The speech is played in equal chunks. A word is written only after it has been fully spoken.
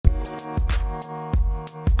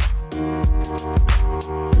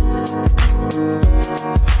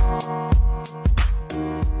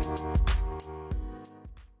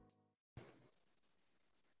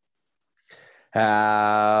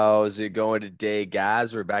How's it going today,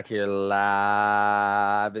 guys? We're back here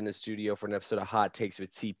live in the studio for an episode of Hot Takes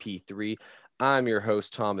with TP3. I'm your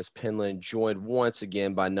host, Thomas Penland, joined once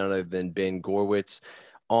again by none other than Ben Gorwitz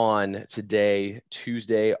on today,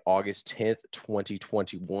 Tuesday, August 10th,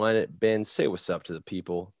 2021. Ben, say what's up to the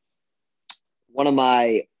people. One of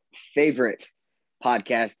my favorite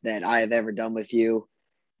podcasts that I have ever done with you,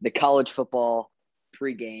 the college football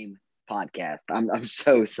pregame podcast. I'm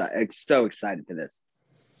so excited for this.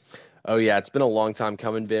 Oh, yeah, it's been a long time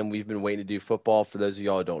coming, Ben. We've been waiting to do football. For those of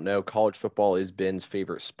y'all who don't know, college football is Ben's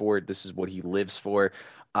favorite sport. This is what he lives for.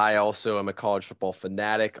 I also am a college football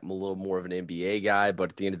fanatic. I'm a little more of an NBA guy, but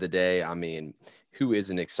at the end of the day, I mean, who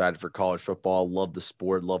isn't excited for college football? Love the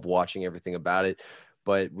sport, love watching everything about it.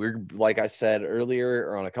 But we're, like I said earlier,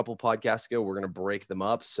 or on a couple podcasts ago, we're going to break them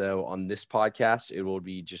up. So on this podcast, it will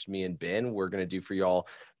be just me and Ben. We're going to do for y'all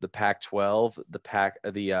the Pac-12,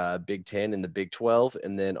 the Big Ten, and the Big 12.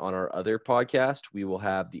 And then on our other podcast, we will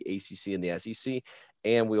have the ACC and the SEC,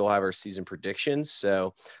 and we will have our season predictions.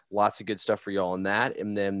 So lots of good stuff for y'all on that.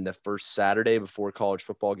 And then the first Saturday before college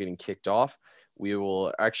football getting kicked off, we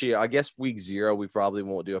will actually, I guess week 0, we probably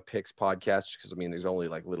won't do a picks podcast because, I mean, there's only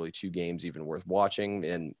like literally 2 games even worth watching.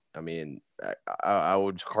 And I mean, I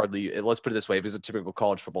would hardly, let's put it this way, if it's a typical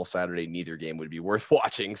college football Saturday, neither game would be worth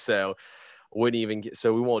watching. So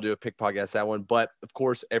so we won't do a pick podcast that one. But of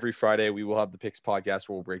course, every Friday we will have the picks podcast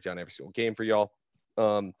where we'll break down every single game for y'all.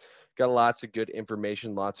 Got lots of good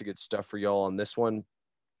information, lots of good stuff for y'all on this one.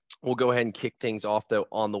 We'll go ahead and kick things off though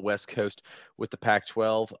on the West Coast with the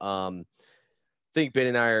Pac-12. I think Ben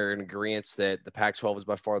and I are in agreement that the Pac-12 is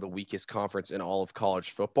by far the weakest conference in all of college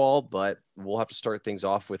football, but we'll have to start things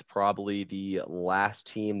off with probably the last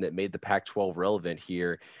team that made the Pac-12 relevant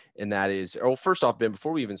here, and that is, first off, Ben,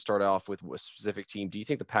 before we even start off with a specific team, do you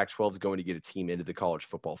think the Pac-12 is going to get a team into the college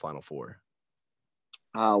football Final Four?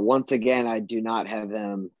 Once again, I do not have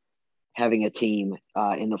them having a team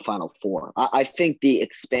in the Final Four. I think the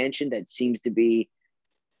expansion that seems to be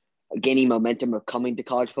gaining momentum of coming to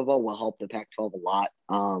college football will help the Pac-12 a lot.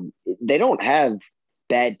 They don't have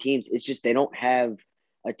bad teams. It's just they don't have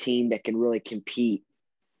a team that can really compete,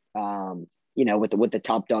 with the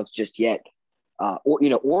top dogs just yet.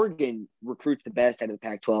 Oregon recruits the best out of the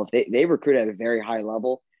Pac-12. They recruit at a very high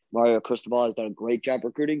level. Mario Cristobal has done a great job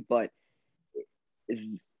recruiting, but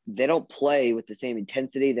they don't play with the same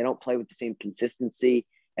intensity. They don't play with the same consistency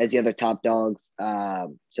as the other top dogs.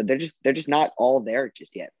 So they're just not all there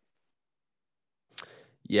just yet.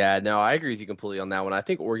 Yeah, no, I agree with you completely on that one. I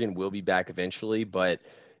think Oregon will be back eventually, but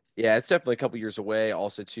yeah, it's definitely a couple years away.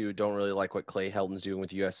 Also, too, don't really like what Clay Helton's doing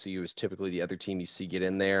with USC, who is typically the other team you see get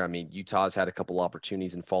in there. I mean, Utah's had a couple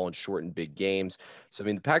opportunities and fallen short in big games. So, I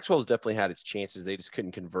mean, the Pac-12 has definitely had its chances. They just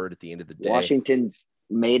couldn't convert at the end of the day. Washington's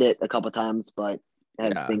made it a couple times, but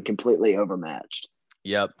have been completely overmatched.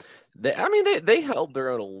 Yep. They held their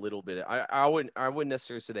own a little bit. I wouldn't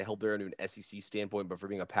necessarily say they held their own to an SEC standpoint, but for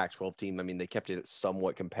being a Pac-12 team, I mean, they kept it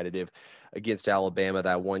somewhat competitive against Alabama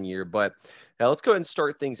that one year. But let's go ahead and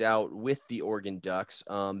start things out with the Oregon Ducks.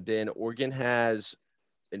 Then Oregon has,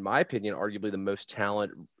 in my opinion, arguably the most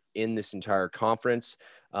talent in this entire conference.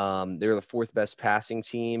 They're the 4th best passing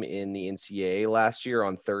team in the NCAA last year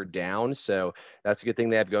on third down. So that's a good thing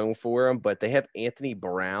they have going for them. But they have Anthony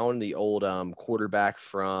Brown, the old quarterback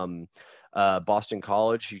from Boston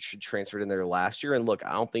College, who transferred in there last year. And look,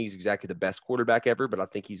 I don't think he's exactly the best quarterback ever, but I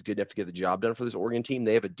think he's good enough to get the job done for this Oregon team.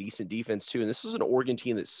 They have a decent defense too. And this is an Oregon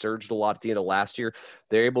team that surged a lot at the end of last year.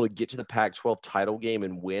 They're able to get to the Pac-12 title game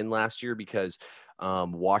and win last year because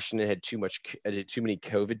Washington had too many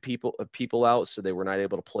COVID people out, so they were not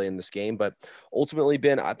able to play in this game. But ultimately,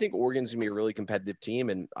 Ben, I think Oregon's gonna be a really competitive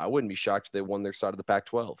team, and I wouldn't be shocked if they won their side of the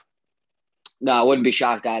Pac-12. No, I wouldn't be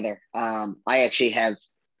shocked either. I actually have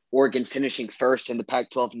Oregon finishing first in the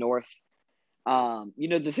Pac-12 North.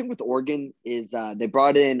 The thing with Oregon is they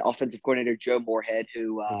brought in offensive coordinator Joe Moorhead,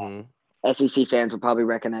 who SEC fans will probably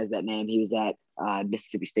recognize that name. He was at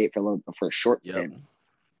Mississippi State for a short stint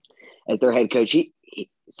as their head coach.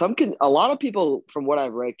 A lot of people, from what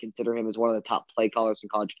I've read, consider him as one of the top play callers in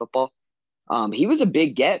college football. He was a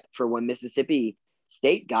big get for when Mississippi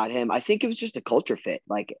State got him. I think it was just a culture fit.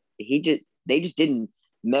 Like they just didn't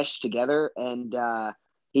mesh together, and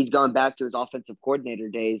he's gone back to his offensive coordinator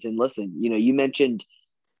days. And listen, you mentioned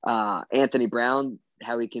Anthony Brown,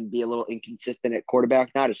 how he can be a little inconsistent at quarterback.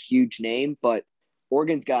 Not a huge name, but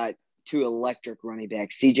Oregon's got 2 electric running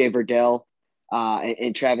backs, C.J. Verdell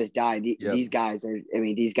and Travis Dye. These guys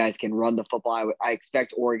can run the football. I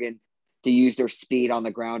expect Oregon to use their speed on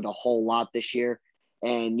the ground a whole lot this year.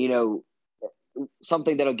 And,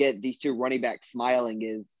 something that'll get these 2 running backs smiling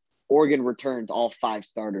is Oregon returns all 5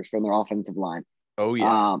 starters from their offensive line. Oh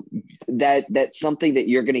yeah. That's something that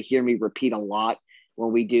you're going to hear me repeat a lot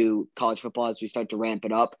when we do college football as we start to ramp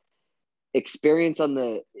it up. Experience in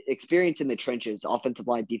the trenches, offensive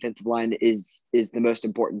line, defensive line is the most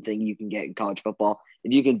important thing you can get in college football.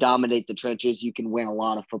 If you can dominate the trenches, you can win a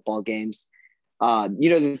lot of football games.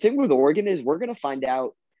 The thing with Oregon is we're going to find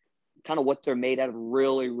out kind of what they're made out of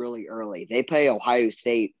really, really early. They play Ohio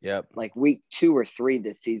State like week 2 or 3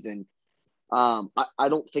 this season. I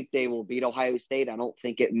don't think they will beat Ohio State. I don't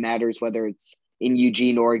think it matters whether it's in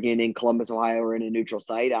Eugene, Oregon, in Columbus, Ohio, or in a neutral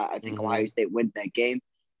site. I think Ohio State wins that game.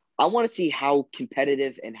 I want to see how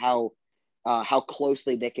competitive and how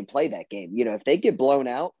closely they can play that game. If they get blown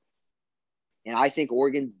out, and I think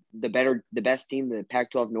Oregon's the best team in the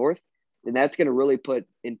Pac-12 North, then that's going to really put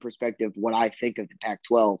in perspective what I think of the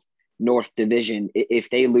Pac-12 North division if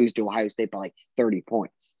they lose to Ohio State by like 30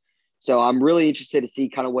 points. So I'm really interested to see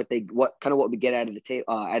kind of what we get out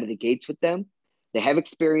of the gates with them. They have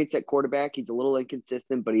experience at quarterback. He's a little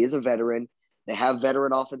inconsistent, but he is a veteran. They have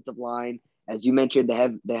veteran offensive line. As you mentioned,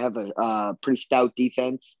 they have a pretty stout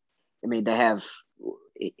defense. I mean,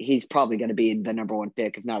 he's probably going to be the number 1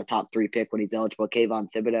 pick, if not a top 3 pick when he's eligible. Kayvon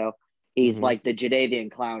Thibodeau. He's like the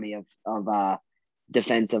Jadeveon Clowney of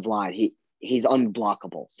defensive line. He's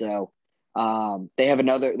unblockable. So they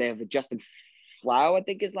have Justin Flowe, I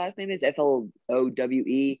think his last name is Flowe,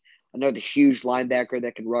 another huge linebacker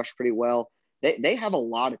that can rush pretty well. They have a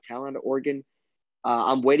lot of talent at Oregon.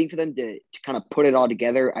 I'm waiting for them to kind of put it all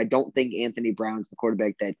together. I don't think Anthony Brown's the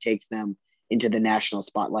quarterback that takes them into the national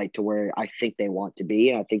spotlight to where I think they want to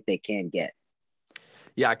be, and I think they can get.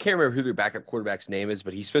 Yeah, I can't remember who their backup quarterback's name is,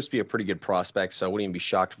 but he's supposed to be a pretty good prospect, so I wouldn't even be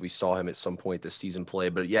shocked if we saw him at some point this season play.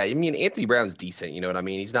 But yeah, I mean, Anthony Brown's decent, you know what I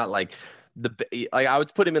mean? He's not like I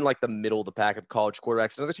would put him in like the middle of the pack of college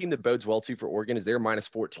quarterbacks. Another team that bodes well too for Oregon is they're minus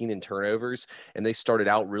 14 in turnovers, and they started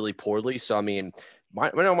out really poorly. So I mean,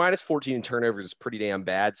 minus 14 in turnovers is pretty damn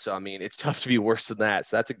bad. So I mean, it's tough to be worse than that.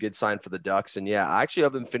 So that's a good sign for the Ducks. And yeah, I actually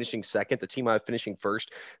have them finishing second. The team I have finishing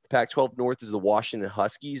first, the Pac-12 North, is the Washington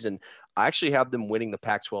Huskies, and I actually have them winning the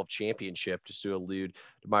Pac-12 championship, just to allude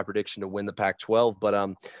to my prediction to win the Pac-12.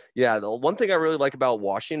 But yeah, the one thing I really like about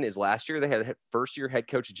Washington is last year they had first-year head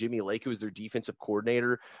coach Jimmy Lake, who was their defensive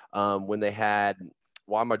coordinator. When they had,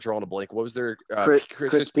 why am I drawing a blank? What was their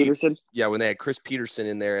Chris Peterson? Yeah, when they had Chris Peterson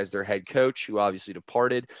in there as their head coach, who obviously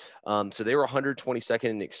departed. So they were 122nd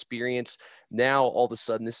in experience. Now all of a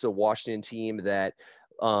sudden, this is a Washington team that.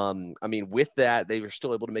 I mean, with that, they were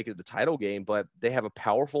still able to make it to the title game, but they have a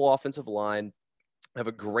powerful offensive line, have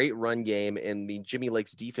a great run game, and Jimmy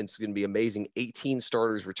Lake's defense is going to be amazing. 18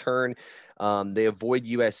 starters return. They avoid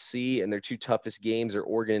USC, and their 2 toughest games are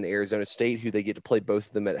Oregon and Arizona State, who they get to play both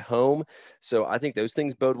of them at home. So I think those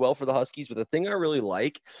things bode well for the Huskies. But the thing I really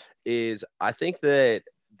like is I think that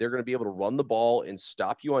they're going to be able to run the ball and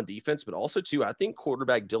stop you on defense, but also too, I think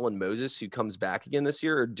quarterback Dylan Moses, who comes back again this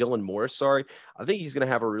year, or Dylan Morris, sorry, I think he's going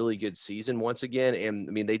to have a really good season once again. And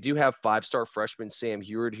I mean, they do have 5-star freshman Sam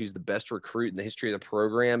Heward, who's the best recruit in the history of the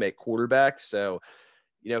program at quarterback. So,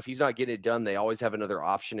 if he's not getting it done, they always have another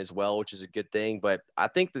option as well, which is a good thing. But I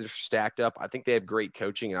think they're stacked up. I think they have great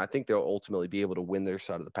coaching, and I think they'll ultimately be able to win their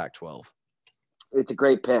side of the Pac-12. It's a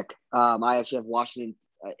great pick. I actually have Washington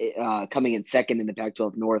coming in second in the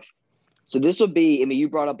Pac-12 North. So this would be, I mean, you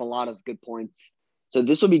brought up a lot of good points. So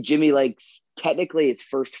this will be Jimmy Lake's technically his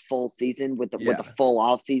first full season with the full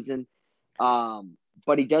off season.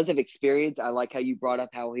 But he does have experience. I like how you brought up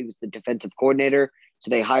how he was the defensive coordinator.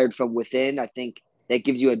 So they hired from within. I think that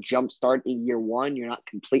gives you a jump start in year 1. You're not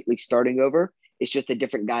completely starting over. It's just a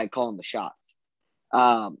different guy calling the shots.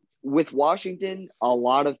 With Washington, a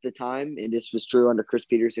lot of the time, and this was true under Chris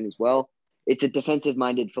Peterson as well, it's a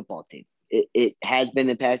defensive-minded football team. It has been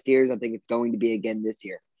in past years. I think it's going to be again this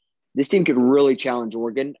year. This team could really challenge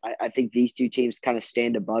Oregon. I think these 2 teams kind of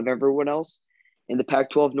stand above everyone else in the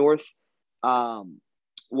Pac-12 North.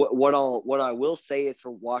 What I will say is for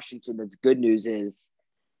Washington, that's good news is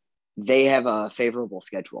they have a favorable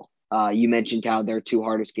schedule. You mentioned how their 2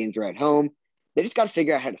 hardest games are at home. They just got to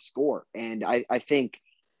figure out how to score. And I think,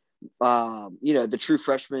 the true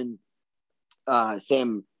freshman,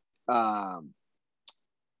 Sam,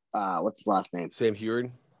 what's his last name? Sam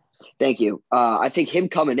Heward. Thank you. I think him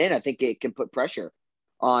coming in, I think it can put pressure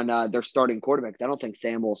on their starting quarterbacks. I don't think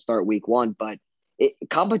Sam will start week 1, but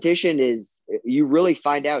competition is, you really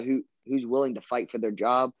find out who's willing to fight for their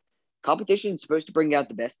job. Competition is supposed to bring out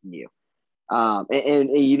the best in you. And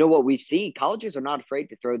you know what we've seen? Colleges are not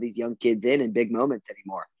afraid to throw these young kids in big moments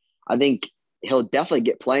anymore. I think he'll definitely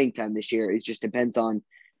get playing time this year. It just depends on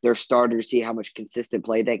their starters, see how much consistent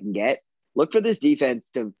play they can get. look for this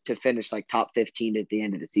defense to finish like top 15 at the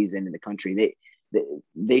end of the season in the country.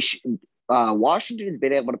 Washington has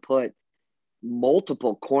been able to put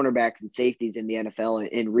multiple cornerbacks and safeties in the NFL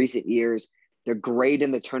in recent years. They're great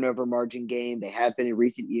in the turnover margin game. They have been in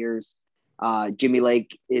recent years. Jimmy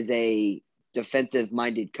Lake is a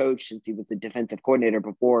defensive-minded coach since he was the defensive coordinator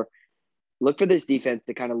before. Look for this defense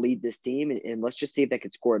to kind of lead this team, and let's just see if they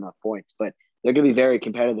can score enough points. But they're going to be very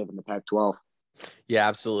competitive in the Pac-12. Yeah,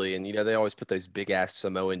 absolutely. And, they always put those big-ass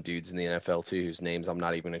Samoan dudes in the NFL, too, whose names I'm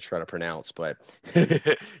not even going to try to pronounce. But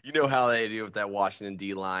you know how they do with that Washington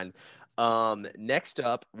D-line. Next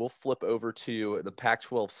up, we'll flip over to the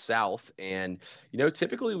Pac-12 South. And,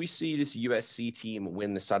 typically we see this USC team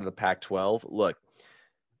win the side of the Pac-12. Look,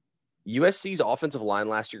 USC's offensive line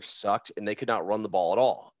last year sucked, and they could not run the ball at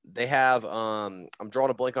all. They have I'm drawing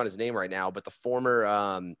a blank on his name right now, but the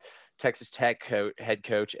former Texas Tech head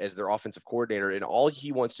coach as their offensive coordinator, and all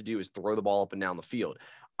he wants to do is throw the ball up and down the field.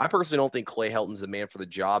 I personally don't think Clay Helton's the man for the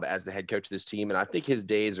job as the head coach of this team, and I think his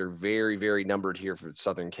days are very, very numbered here for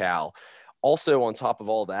Southern Cal. Also, on top of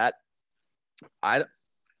all that,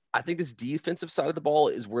 I think this defensive side of the ball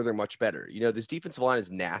is where they're much better. This defensive line is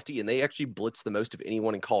nasty, and they actually blitzed the most of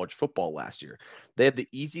anyone in college football last year. They have the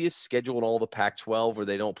easiest schedule in all the Pac-12 where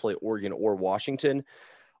they don't play Oregon or Washington.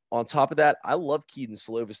 On top of that, I love Kedon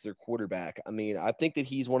Slovis, their quarterback. I mean, I think that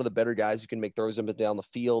he's one of the better guys who can make throws up and down the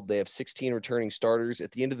field. They have 16 returning starters.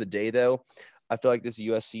 At the end of the day, though, I feel like this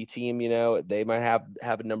USC team, they might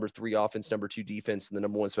have a number 3 offense, number 2 defense, and the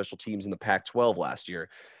number 1 special teams in the Pac-12 last year.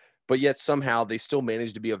 But yet somehow they still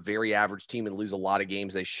managed to be a very average team and lose a lot of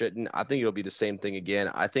games they shouldn't. I think it'll be the same thing again.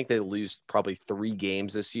 I think they lose probably 3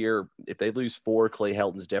 games this year. If they lose 4, Clay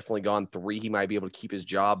Helton's definitely gone. 3, he might be able to keep his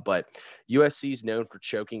job. But USC is known for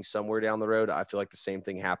choking somewhere down the road. I feel like the same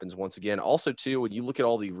thing happens once again. Also, too, when you look at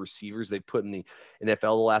all the receivers they put in the NFL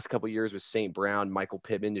the last couple of years with St. Brown, Michael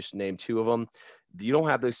Pittman, just to name 2 of them, you don't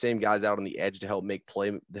have those same guys out on the edge to help make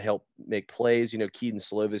plays. Kedon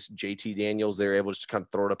Slovis, JT Daniels, they're able to just kind of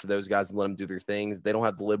throw it up to those guys and let them do their things. They don't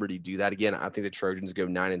have the liberty to do that again. I think the Trojans go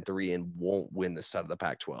 9-3 and won't win this side of the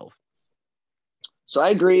Pac-12. So I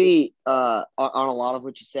agree on a lot of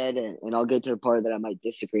what you said, and I'll get to the part that I might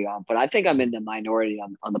disagree on. But I think I'm in the minority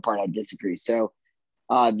on the part I disagree. So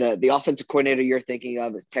the offensive coordinator you're thinking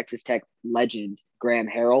of is Texas Tech legend Graham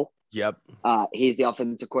Harrell. Yep. He's the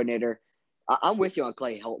offensive coordinator. I'm with you on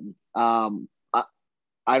Clay Helton.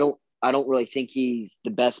 I don't really think he's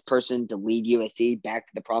the best person to lead USC back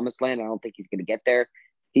to the promised land. I don't think he's going to get there.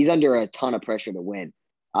 He's under a ton of pressure to win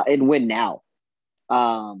and win now.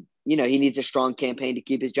 He needs a strong campaign to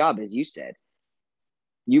keep his job, as you said.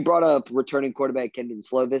 You brought up returning quarterback Kedon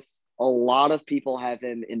Slovis. A lot of people have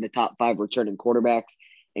him in the top 5 returning quarterbacks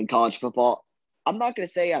in college football. I'm not going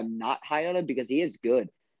to say I'm not high on him because he is good.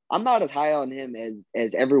 I'm not as high on him as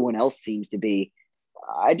everyone else seems to be.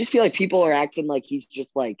 I just feel like people are acting like he's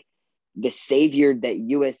just like the savior that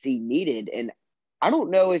USC needed. And I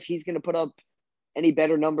don't know if he's going to put up any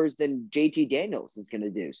better numbers than JT Daniels is going to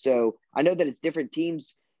do. So I know that it's different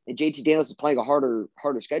teams and JT Daniels is playing a harder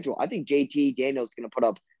schedule. I think JT Daniels is going to put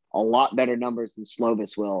up a lot better numbers than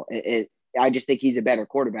Slovis will. I just think he's a better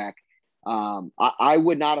quarterback. I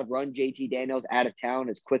would not have run JT Daniels out of town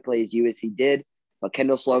as quickly as USC did. But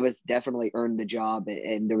Kedon Slovis definitely earned the job,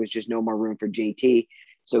 and there was just no more room for JT,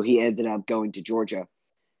 so he ended up going to Georgia.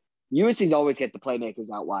 USC's always get the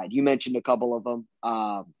playmakers out wide. You mentioned a couple of them.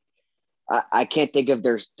 I can't think of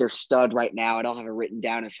their stud right now. I don't have it written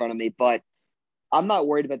down in front of me, but I'm not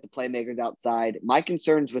worried about the playmakers outside. My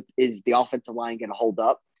concerns is the offensive line going to hold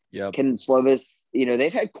up. Yep. Kedon Slovis,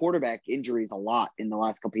 they've had quarterback injuries a lot in the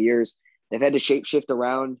last couple of years. They've had to shapeshift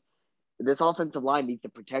around. This offensive line needs to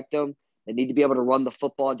protect them. They need to be able to run the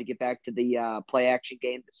football to get back to the play action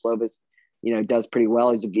game that Slovis, does pretty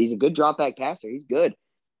well. He's a good drop back passer. He's good.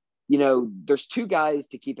 There's 2 guys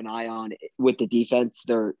to keep an eye on with the defense.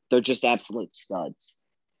 They're just absolute studs.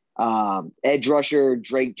 Edge rusher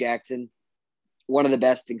Drake Jackson, one of the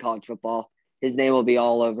best in college football. His name will be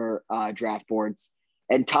all over draft boards.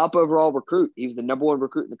 And top overall recruit, he was the number 1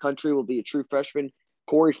 recruit in the country, will be a true freshman,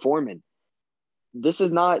 Corey Foreman. This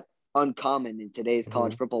is not uncommon in today's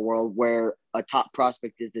college football world where a top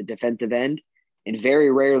prospect is a defensive end, and very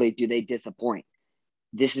rarely do they disappoint.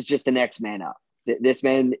 This is just the next man up. This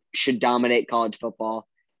man should dominate college football,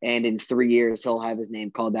 and in 3 years he'll have his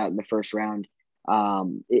name called out in the first round.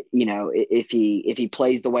 If he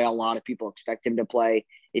plays the way a lot of people expect him to play,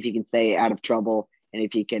 if he can stay out of trouble, and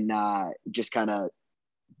if he can just kind of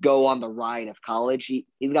go on the ride of college,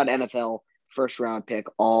 he's got an NFL first round pick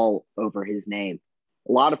all over his name.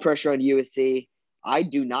 A lot of pressure on USC. I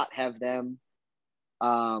do not have them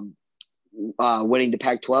winning the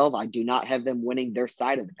Pac-12. I do not have them winning their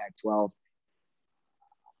side of the Pac-12.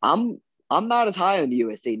 I'm not as high on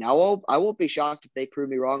USC. Now I won't be shocked if they prove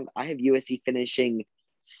me wrong. I have USC finishing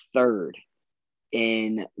third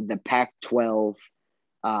in the Pac-12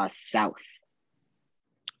 South.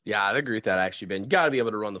 Yeah, I'd agree with that, actually, Ben. You got to be able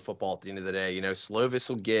to run the football at the end of the day. Slovis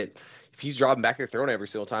will get – if he's dropping back there throwing every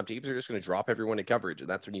single time, teams are just going to drop everyone in coverage. And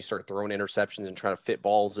that's when you start throwing interceptions and trying to fit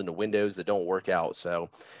balls into windows that don't work out. So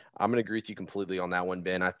I'm going to agree with you completely on that one,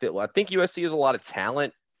 Ben. I think USC has a lot of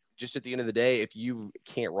talent. Just at the end of the day, if you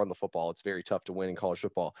can't run the football, it's very tough to win in college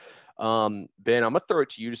football. Ben, I'm going to throw it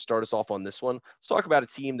to you to start us off on this one. Let's talk about a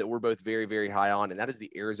team that we're both very, very high on, and that is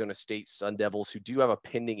the Arizona State Sun Devils, who do have a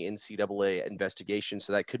pending NCAA investigation,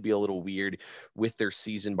 so that could be a little weird with their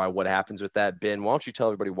season by what happens with that. Ben, why don't you tell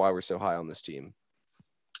everybody why we're so high on this team?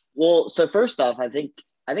 Well, so first off, I think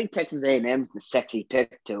Texas A&M is the sexy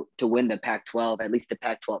pick to win the Pac-12, at least the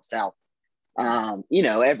Pac-12 South.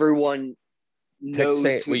 Everyone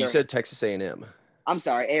knows you said Texas A&M. I'm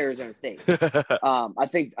sorry, Arizona State. I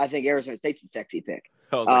think Arizona State's the sexy pick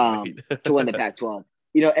to win the Pac-12.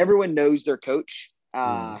 Everyone knows their coach,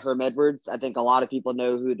 Herm Edwards. I think a lot of people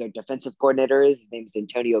know who their defensive coordinator is. His name is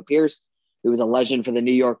Antonio Pierce, who was a legend for the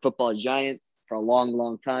New York Football Giants for a long,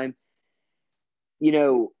 long time.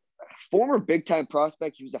 Former big-time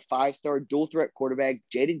prospect. He was a 5-star dual-threat quarterback.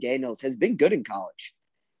 Jaden Daniels has been good in college.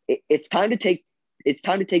 It's time to take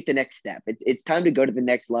the next step. It's time to go to the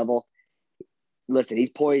next level. Listen, he's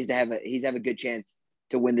poised to have a good chance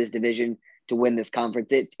to win this division, to win this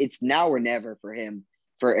conference. It's now or never for him,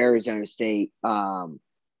 for Arizona State. I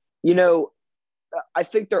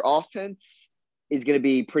think their offense is going to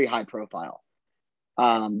be pretty high profile.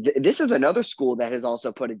 This is another school that has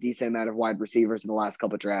also put a decent amount of wide receivers in the last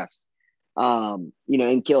couple of drafts.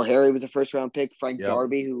 N'Keal Harry was a first-round pick. Frank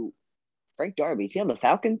Darby, is he on the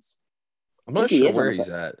Falcons? I'm not sure where he's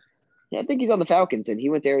at. Yeah, I think he's on the Falcons, and he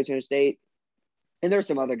went to Arizona State. And there's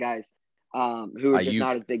some other guys who are just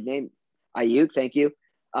not as big name. Ayuk, thank you.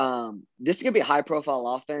 This is going to be a high-profile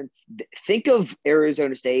offense. Think of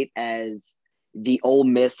Arizona State as the Ole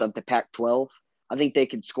Miss of the Pac-12. I think they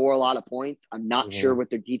can score a lot of points. I'm not sure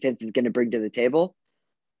what their defense is going to bring to the table.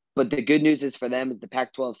 But the good news is for them is the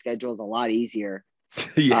Pac-12 schedule is a lot easier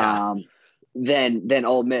than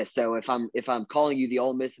Ole Miss. So if I'm calling you the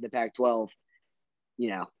Ole Miss of the Pac-12,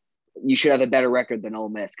 you should have a better record than Ole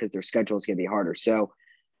Miss because their schedule is going to be harder. So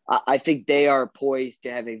I think they are poised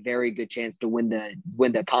to have a very good chance to win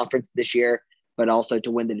the conference this year, but also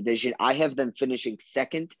to win the division. I have them finishing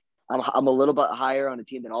second. I'm a little bit higher on a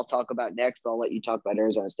team that I'll talk about next, but I'll let you talk about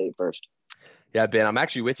Arizona State first. Yeah, Ben, I'm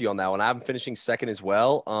actually with you on that one. I'm finishing second as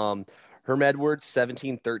well. Herm Edwards,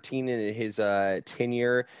 17-13 in his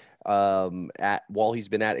tenure while he's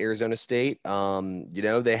been at Arizona State.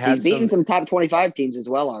 He's beaten some top 25 teams as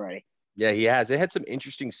well already. Yeah, he has. They had some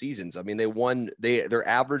interesting seasons. I mean, their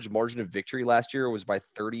average margin of victory last year was by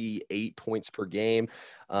 38 points per game.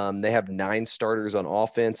 They have 9 starters on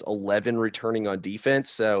offense, 11 returning on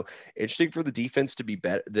defense. So interesting for the defense to be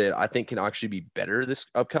better, that I think can actually be better this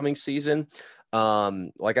upcoming season.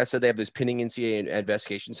 Like I said, they have this pending NCAA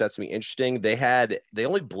investigation, so that's going to be interesting. They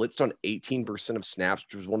only blitzed on 18% of snaps,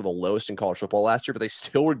 which was one of the lowest in college football last year, but they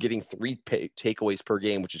still were getting 3 takeaways per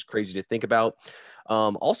game, which is crazy to think about.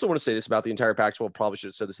 Also want to say this about the entire Pac-12. Probably should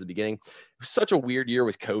have said this at the beginning. It was such a weird year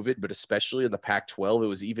with COVID, but especially in the Pac-12, it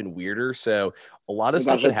was even weirder. So a lot of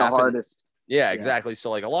stuff that happened. The hardest. Yeah, exactly. So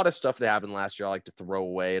like a lot of stuff that happened last year, I like to throw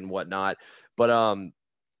away and whatnot. But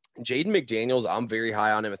Jaden McDaniels, I'm very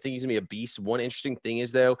high on him. I think he's going to be a beast. One interesting thing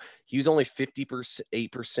is, though, he was only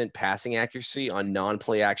 58% passing accuracy on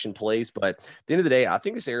non-play action plays. But at the end of the day, I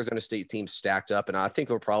think this Arizona State team stacked up, and I think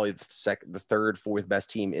they're probably the third, fourth best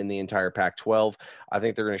team in the entire Pac-12. I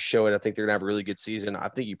think they're going to show it. I think they're going to have a really good season. I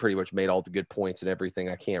think you pretty much made all the good points and everything.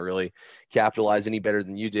 I can't really capitalize any better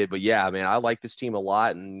than you did. But, yeah, man, I like this team a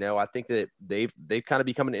lot. And, I think that they've kind of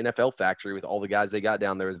become an NFL factory with all the guys they got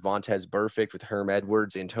down there with Vontaze Burfict, with Herm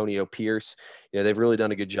Edwards, Antonio Pierce. They've really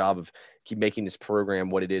done a good job of keep making this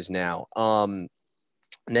program what it is now.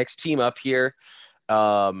 Next team up here, you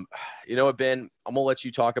know what, Ben, I'm gonna let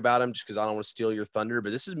you talk about them just because I don't want to steal your thunder,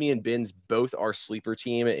 but this is me and Ben's both our sleeper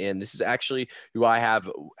team, and this is actually who I have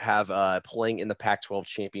playing in the Pac-12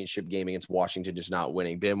 championship game against Washington, just not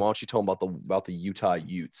winning. Ben, why don't you tell them about the Utah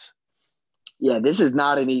Utes? Yeah, this is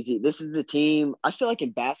a team, I feel like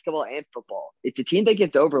in basketball and football, it's a team that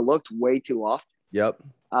gets overlooked way too often. Yep.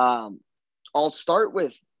 I'll start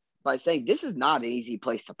by saying this is not an easy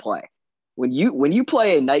place to play. When you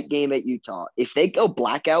play a night game at Utah, if they go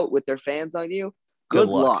blackout with their fans on you, good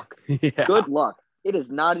luck. Yeah. Good luck. it is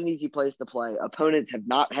not an easy place to play. Opponents have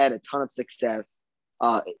not had a ton of success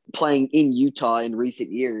playing in Utah in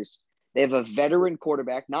recent years. They have a veteran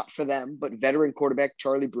quarterback, not for them, but veteran quarterback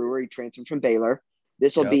Charlie Brewer. He transferred from Baylor.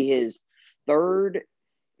 This will Yep. be his third,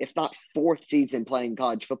 if not fourth season playing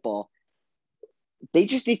college football. They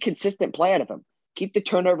just need consistent play out of him. Keep the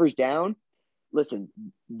turnovers down. Listen,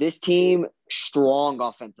 this team, strong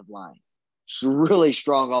offensive line. Really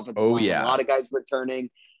strong offensive Oh line. A yeah. lot of guys returning.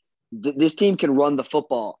 This team can run the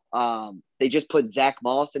football. They just put Zach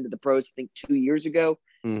Moss into the pros, I think, 2 years ago.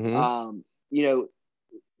 Mm-hmm.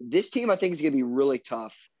 This team, I think, is going to be really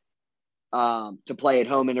tough to play at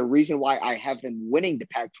home. And the reason why I have them winning the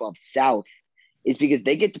Pac-12 South is because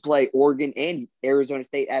they get to play Oregon and Arizona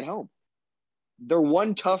State at home. Their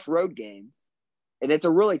one tough road game, and it's a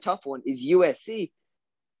really tough one, is USC.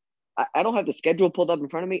 I don't have the schedule pulled up in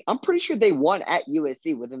front of me. I'm pretty sure they won at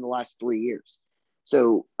USC within the last 3 years.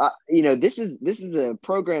 So, this is a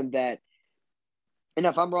program that, and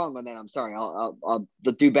if I'm wrong on that, I'm sorry. I'll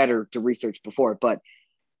do better to research before. But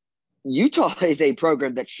Utah is a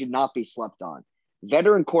program that should not be slept on.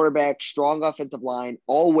 Veteran quarterback, strong offensive line,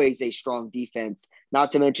 always a strong defense,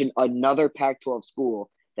 not to mention another Pac-12 school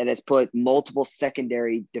that has put multiple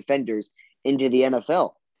secondary defenders into the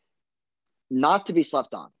NFL. Not to be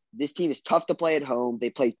slept on. This team is tough to play at home. They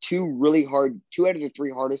play two out of the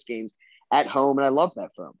 3 hardest games at home, and I love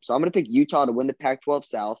that for them. So I'm going to pick Utah to win the Pac-12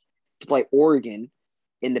 South, to play Oregon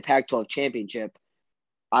in the Pac-12 championship.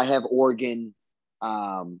 I have Oregon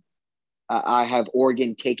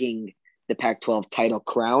taking the Pac-12 title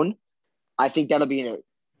crown. I think that'll be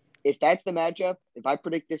if that's the matchup, if I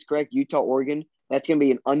predict this correct, Utah-Oregon, that's going to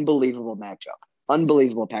be an unbelievable matchup.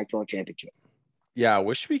 Unbelievable Pac-12 championship. Yeah, I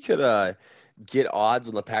wish we could get odds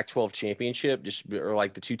on the Pac-12 championship, or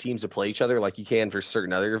like the two teams to play each other like you can for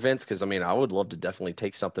certain other events. Because I mean, I would love to definitely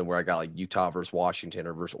take something where I got like Utah versus Washington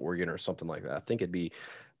or versus Oregon or something like that. I think it'd be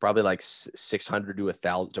probably like 600 to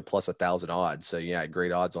 1,000 to plus 1,000 odds. So yeah,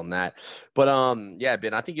 great odds on that. But yeah,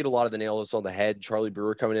 Ben, I think you had a lot of the nails on the head. Charlie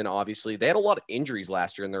Brewer coming in, obviously they had a lot of injuries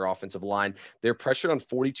last year in their offensive line. They're pressured on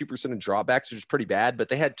 42% of dropbacks, which is pretty bad, but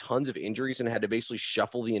they had tons of injuries and had to basically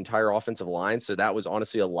shuffle the entire offensive line. So that was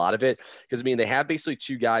honestly a lot of it. Because I mean, they have basically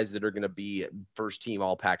 2 guys that are going to be first team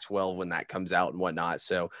all Pac-12 when that comes out and whatnot.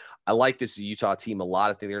 So I like this Utah team a lot.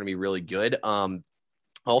 I think they're going to be really good.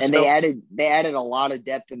 Also, and they added a lot of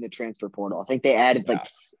depth in the transfer portal. I think they added like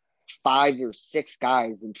 5 or 6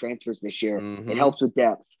 guys in transfers this year. Mm-hmm. It helps with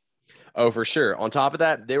depth. Oh, for sure. On top of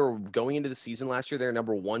that, they were going into the season last year. They're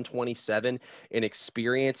number 127 in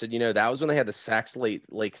experience. And, that was when they had the Sacs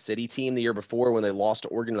Lake City team the year before when they lost to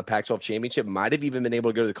Oregon in the Pac-12 championship. Might have even been able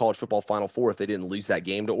to go to the college football Final Four if they didn't lose that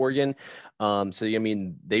game to Oregon. So, I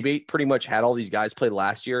mean, they pretty much had all these guys play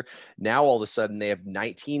last year. Now, all of a sudden, they have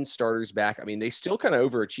 19 starters back. I mean, they still kind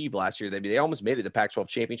of overachieved last year. They almost made it to the Pac-12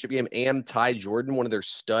 championship game. And Ty Jordan, one of their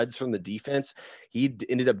studs from the defense, he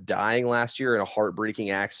ended up dying last year in a heartbreaking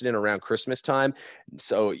accident around Christmas time.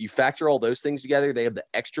 So you factor all those things together, they have the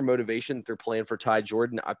extra motivation that they're playing for Ty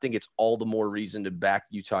Jordan. I think it's all the more reason to back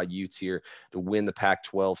Utah Utes here to win the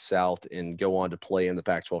Pac-12 South and go on to play in the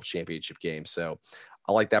Pac-12 championship game. So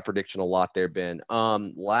I like that prediction a lot there, Ben.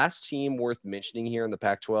 Last team worth mentioning here in the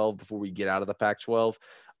Pac-12 before we get out of the Pac-12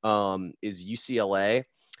 is UCLA.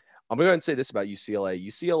 I'm going to go ahead and say this about UCLA.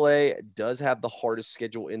 UCLA does have the hardest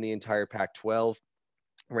schedule in the entire Pac-12,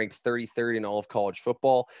 ranked 33rd in all of college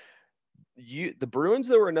football. The Bruins,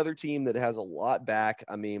 though, are another team that has a lot back.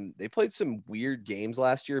 I mean, they played some weird games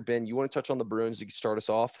last year. Ben, you want to touch on the Bruins to start us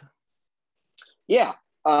off? Yeah.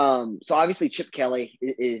 So obviously Chip Kelly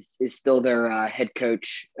is still their head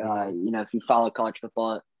coach. If you follow college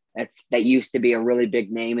football, that used to be a really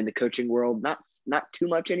big name in the coaching world. Not too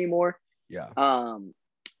much anymore. Yeah. I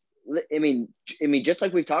mean, just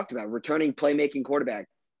like we've talked about, returning playmaking quarterback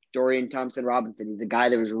Dorian Thompson-Robinson. He's a guy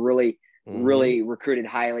that was really recruited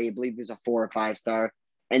highly. I believe he was a 4 or 5 star.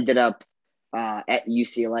 Ended up at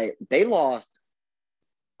UCLA. They lost,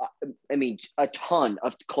 a ton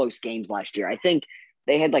of close games last year. I think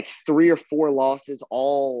they had like 3 or 4 losses,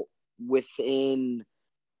 all within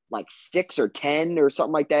like 6 or 10 or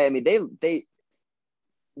something like that. I mean,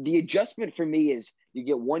 the adjustment for me is you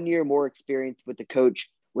get 1 year more experience with the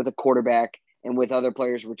coach, with a quarterback, and with other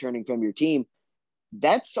players returning from your team.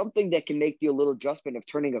 That's something that can make the little adjustment of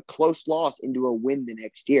turning a close loss into a win the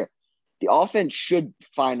next year. The offense should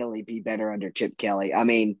finally be better under Chip Kelly. I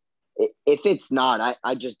mean, if it's not,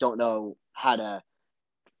 I just don't know how to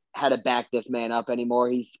back this man up anymore.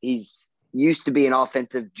 He's used to be an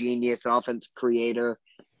offensive genius, an offense creator.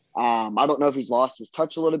 I don't know if he's lost his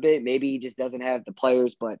touch a little bit. Maybe he just doesn't have the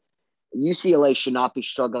players, but UCLA should not be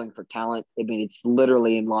struggling for talent. I mean, it's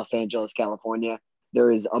literally in Los Angeles, California.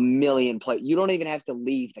 There is a million players. You don't even have to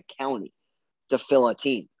leave the county to fill a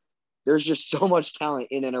team. There's just so much talent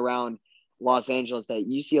in and around Los Angeles that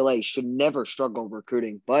UCLA should never struggle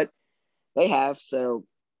recruiting, but they have. So,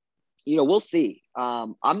 we'll see.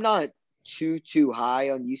 I'm not too high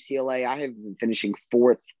on UCLA. I have been finishing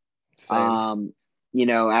fourth. Same.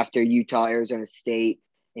 After Utah, Arizona State,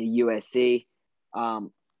 and USC.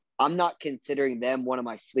 I'm not considering them one of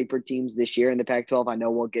my sleeper teams this year in the Pac-12. I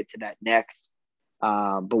know we'll get to that next.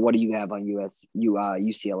 But what do you have on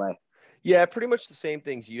UCLA? Yeah, pretty much the same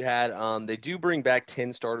things you had. They do bring back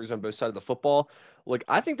 10 starters on both sides of the football. Like,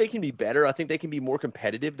 I think they can be better. I think they can be more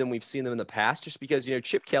competitive than we've seen them in the past, just because,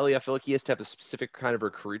 Chip Kelly, I feel like he has to have a specific kind of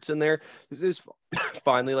recruits in there. This is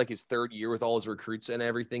finally like his third year with all his recruits and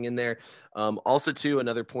everything in there. Also, too,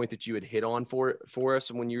 another point that you had hit on for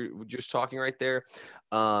us when you were just talking right there,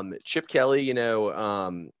 Chip Kelly,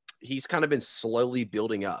 he's kind of been slowly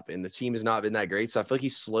building up, and the team has not been that great. So I feel like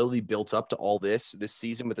he's slowly built up to all this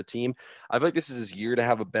season with the team. I feel like this is his year to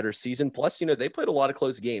have a better season. Plus, they played a lot of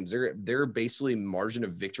close games. They're basically margin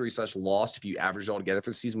of victory / lost, if you average it all together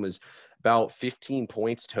for the season, was about 15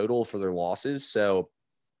 points total for their losses. So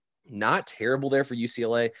not terrible there for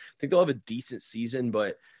UCLA. I think they'll have a decent season,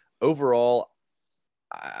 but overall,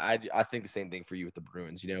 I think the same thing for you with the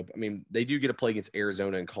Bruins. I mean, they do get to play against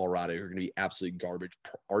Arizona and Colorado, who are going to be absolutely garbage,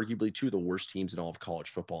 arguably two of the worst teams in all of college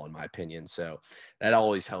football, in my opinion. So that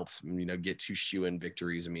always helps, get two shoe-in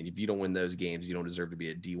victories. I mean, if you don't win those games, you don't deserve to be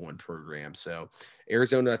a D1 program. So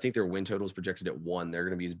Arizona, I think their win total is projected at 1. They're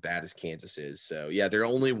going to be as bad as Kansas is. So, yeah, their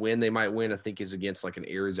only win they might win, I think, is against like an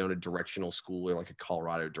Arizona directional school or like a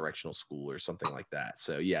Colorado directional school or something like that.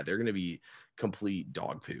 So, yeah, they're going to be complete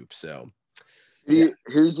dog poop. So, yeah.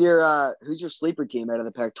 Who's your sleeper team out of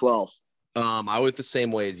the Pac-12? I went the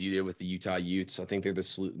same way as you did with the Utah Utes. I think they're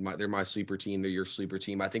they're my sleeper team. They're your sleeper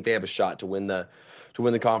team. I think they have a shot to win the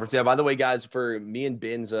conference. Yeah. By the way, guys, for me and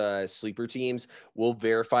Ben's sleeper teams, we'll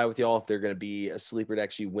verify with y'all if they're going to be a sleeper to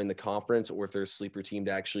actually win the conference or if they're a sleeper team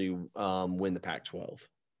to actually win the Pac-12.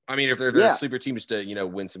 I mean, if they're a sleeper team just to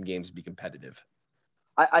win some games and be competitive.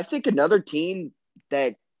 I think another team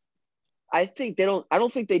that I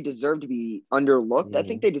don't think they deserve to be underlooked. Mm-hmm. I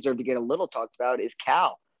think they deserve to get a little talked about is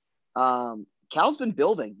Cal. Cal's been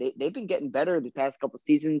building. They've been getting better the past couple of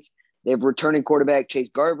seasons. They have returning quarterback Chase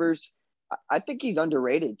Garbers. I think he's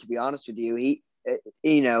underrated, to be honest with you. He, I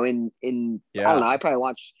don't know. I probably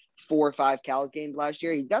watched 4 or 5 Cal's games last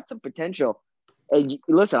year. He's got some potential. And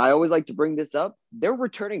listen, I always like to bring this up. They're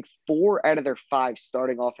returning 4 out of their 5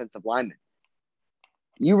 starting offensive linemen.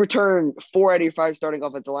 You return 4 out of your 5 starting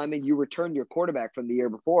offensive linemen. You return your quarterback from the year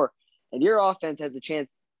before, and your offense has a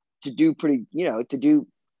chance to do pretty. They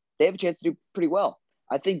have a chance to do pretty well.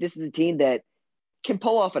 I think this is a team that can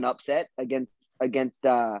pull off an upset against.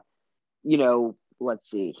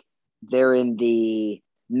 Let's see, they're in the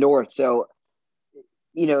North, so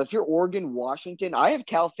if you're Oregon, Washington, I have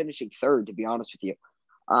Cal finishing 3rd. To be honest with you,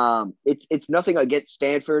 it's nothing against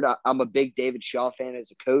Stanford. I'm a big David Shaw fan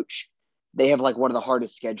as a coach. They have like one of the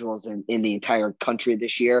hardest schedules in the entire country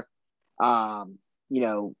this year.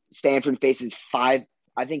 Stanford faces 5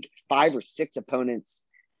 or 6 opponents.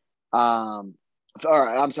 5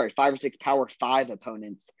 or 6 Power 5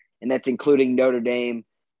 opponents, and that's including Notre Dame.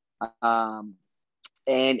 And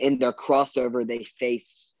in their crossover, they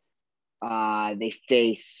face some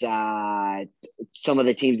of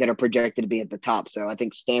the teams that are projected to be at the top. So I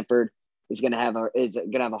think Stanford is going to have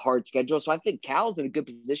a hard schedule. So I think Cal's in a good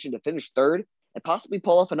position to finish 3rd and possibly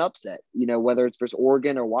pull off an upset, whether it's versus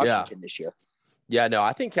Oregon or Washington this year. Yeah, no,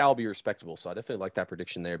 I think Cal will be respectable. So I definitely like that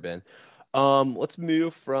prediction there, Ben. Let's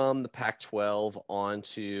move from the Pac-12 on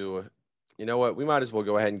to, we might as well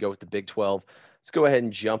go ahead and go with the Big 12. Let's go ahead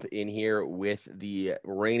and jump in here with the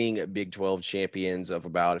reigning Big 12 champions of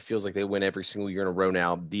it feels like they win every single year in a row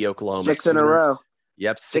now, the Oklahoma 6 in a row.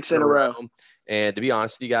 Yep, 6 in a row. And to be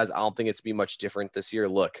honest with you guys, I don't think it's be much different this year.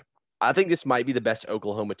 Look, I think this might be the best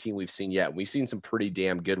Oklahoma team we've seen yet. We've seen some pretty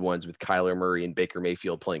damn good ones with Kyler Murray and Baker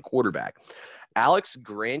Mayfield playing quarterback. Alex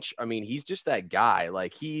Grinch, I mean, he's just that guy.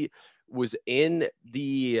 Like, he was in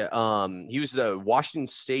the he was the Washington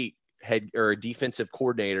State head or defensive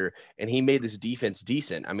coordinator, and he made this defense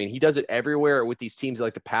decent. I mean, he does it everywhere with these teams that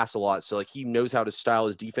like to pass a lot. So like, he knows how to style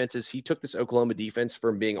his defenses. He took this Oklahoma defense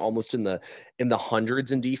from being almost in the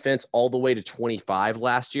hundreds in defense all the way to 25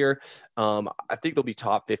 last year. I think they'll be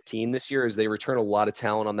top 15 this year as they return a lot of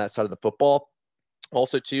talent on that side of the football.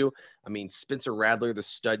 Also, too, I mean, Spencer Rattler, the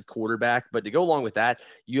stud quarterback. But to go along with that,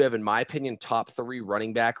 you have, in my opinion, top 3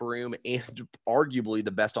 running back room and arguably the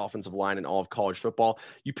best offensive line in all of college football.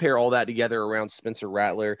 You pair all that together around Spencer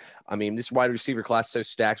Rattler. I mean, this wide receiver class is so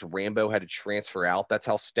stacked. Rambo had to transfer out. That's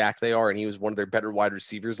how stacked they are. And he was one of their better wide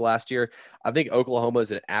receivers last year. I think Oklahoma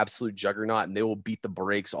is an absolute juggernaut, and they will beat the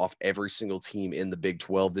brakes off every single team in the Big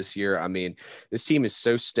 12 this year. I mean, this team is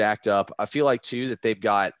so stacked up. I feel like, too, that they've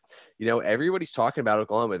got – everybody's talking about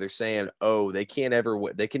Oklahoma. They're saying, oh, they can never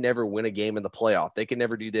win a game in the playoff. They can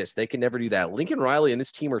never do this. They can never do that. Lincoln Riley and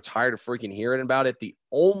this team are tired of freaking hearing about it. The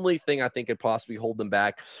only thing I think could possibly hold them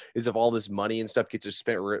back is if all this money and stuff gets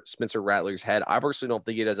to Spencer Rattler's head. I personally don't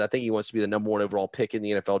think it does. I think he wants to be the number 1 overall pick in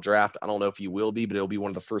the NFL draft. I don't know if he will be, but it'll be one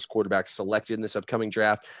of the first quarterbacks selected in this upcoming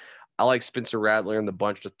draft. I like Spencer Rattler and the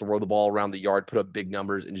bunch to throw the ball around the yard, put up big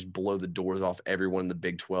numbers, and just blow the doors off everyone in the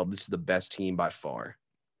Big 12. This is the best team by far.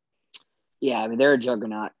 Yeah, I mean, they're a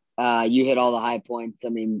juggernaut. You hit all the high points. I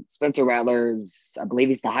mean, Spencer Rattler I believe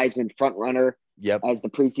he's the Heisman front runner. Yep. As the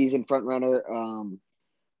preseason front runner.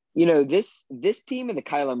 This team and the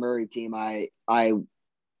Kyler Murray team, I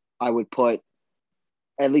would put,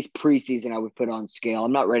 at least preseason, I would put on scale.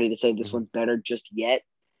 I'm not ready to say this one's better just yet.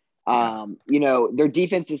 Their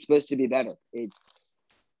defense is supposed to be better.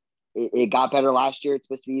 It got better last year. It's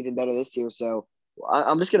supposed to be even better this year. So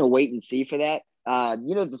I'm just going to wait and see for that.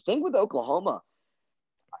 The thing with Oklahoma,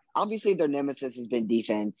 obviously their nemesis has been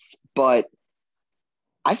defense, but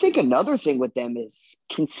I think another thing with them is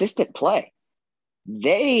consistent play.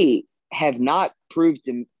 They have not proved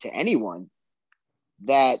to anyone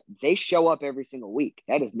that they show up every single week.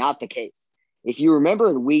 That is not the case. If you remember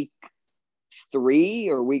in week 3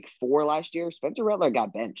 or week 4 last year, Spencer Rattler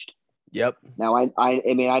got benched. Yep. Now, I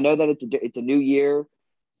mean, I know that it's a new year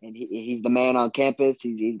and he's the man on campus.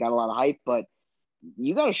 He's got a lot of hype, but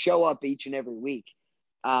you got to show up each and every week.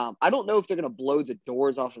 I don't know if they're going to blow the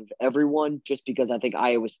doors off of everyone just because I think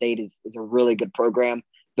Iowa State is a really good program.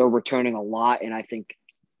 They're returning a lot, and I think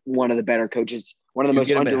one of the better coaches, one of the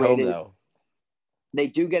most underrated. At home, though. They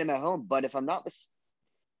do get him at home, but if I'm not mistaken,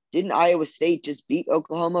 didn't Iowa State just beat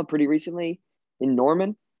Oklahoma pretty recently in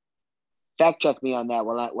Norman? Fact check me on that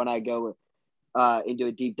when I go into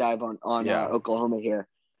a deep dive on Oklahoma here.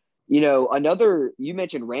 You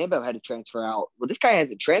mentioned Rambo had to transfer out. Well, this guy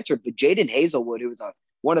hasn't transferred, but Jaden Hazelwood, who was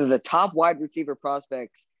one of the top wide receiver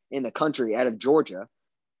prospects in the country out of Georgia,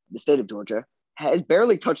 the state of Georgia, has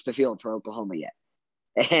barely touched the field for Oklahoma yet.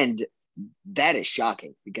 And that is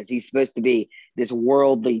shocking because he's supposed to be this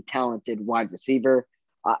worldly talented wide receiver.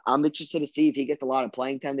 I'm interested to see if he gets a lot of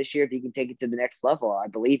playing time this year, if he can take it to the next level. I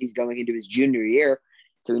believe he's going into his junior year,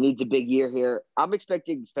 so he needs a big year here. I'm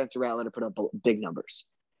expecting Spencer Rattler to put up big numbers.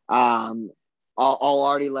 I'll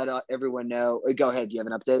already let everyone know. Go ahead. Do you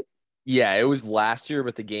have an update? Yeah, it was last year,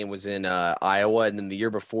 but the game was in Iowa, and then the year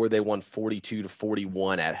before they won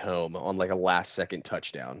 42-41 at home on like a last-second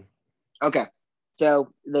touchdown. Okay,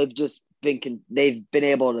 so they've been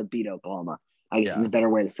able to beat Oklahoma. I guess is a better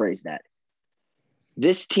way to phrase that.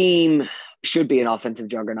 This team should be an offensive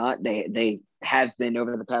juggernaut. They have been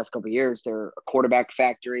over the past couple of years. They're a quarterback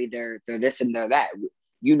factory. They're this and they're that.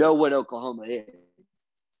 You know what Oklahoma is.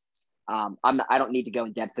 I don't need to go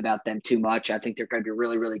in depth about them too much. I think they're going to be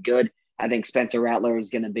really, really good. I think Spencer Rattler is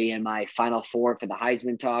going to be in my Final Four for the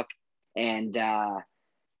Heisman talk. And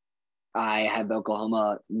I have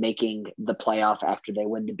Oklahoma making the playoff after they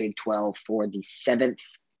win the Big 12 for the 7th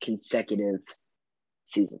consecutive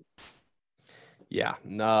season. Yeah,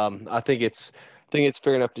 I think it's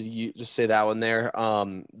fair enough to just say that one there.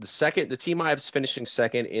 The team I have finishing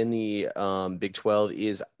second in the Big 12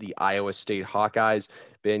 is the Iowa State Hawkeyes.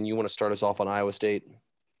 Ben, you want to start us off on Iowa State?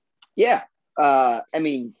 Yeah. I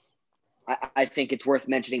mean, I think it's worth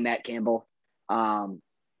mentioning Matt Campbell.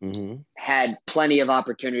 Had plenty of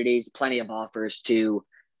opportunities, plenty of offers to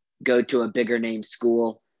go to a bigger name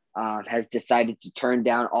school, has decided to turn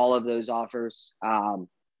down all of those offers.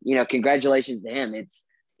 Congratulations to him.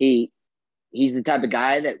 He's the type of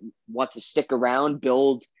guy that wants to stick around,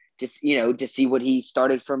 build, to see what he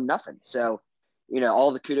started from nothing. So,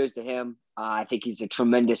 all the kudos to him. I think he's a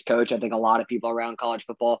tremendous coach. I think a lot of people around college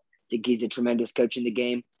football think he's a tremendous coach in the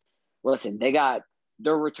game. Listen,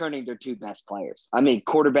 they're returning their 2 best players. I mean,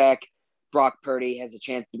 quarterback Brock Purdy has a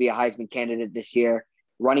chance to be a Heisman candidate this year.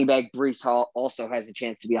 Running back Breece Hall also has a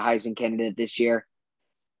chance to be a Heisman candidate this year.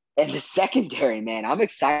 And the secondary, man, I'm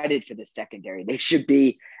excited for the secondary. They should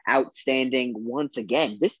be outstanding once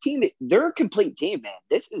again. This team, they're a complete team, man.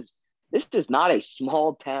 This is not a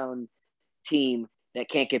small town team that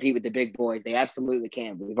can't compete with the big boys. They absolutely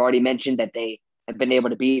can. We've already mentioned that they have been able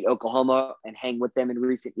to beat Oklahoma and hang with them in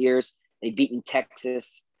recent years. They've beaten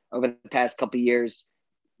Texas over the past couple of years.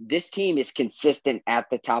 This team is consistent at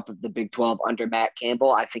the top of the Big 12 under Matt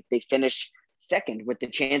Campbell. I think they finish second with the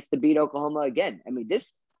chance to beat Oklahoma again. I mean,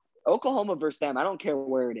 this Oklahoma versus them, I don't care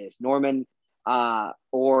where it is, Norman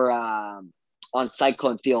or on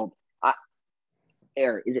Cyclone Field.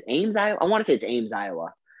 Is it Ames, Iowa? I want to say it's Ames,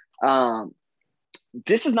 Iowa.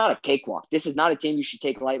 This is not a cakewalk. This is not a team you should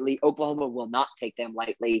take lightly. Oklahoma will not take them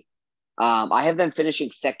lightly. I have them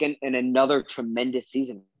finishing second in another tremendous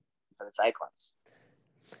season for the Cyclones.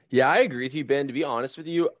 Yeah, I agree with you, Ben. To be honest with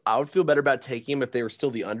you, I would feel better about taking them if they were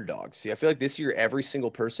still the underdogs. See, I feel like this year every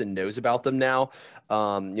single person knows about them now.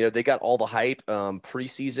 They got all the hype.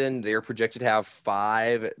 Preseason, they're projected to have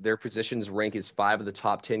 5. Their positions rank as 5 of the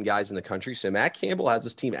top 10 guys in the country. So Matt Campbell has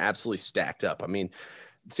this team absolutely stacked up. I mean,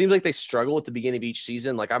 it seems like they struggle at the beginning of each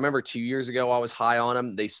season. Like I remember 2 years ago, I was high on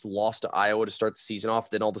them. They lost to Iowa to start the season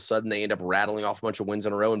off. Then all of a sudden they end up rattling off a bunch of wins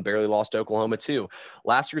in a row and barely lost to Oklahoma too.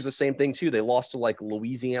 Last year's the same thing too. They lost to like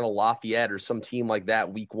Louisiana Lafayette or some team like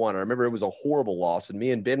that week 1. I remember it was a horrible loss and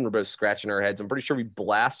me and Ben were both scratching our heads. I'm pretty sure we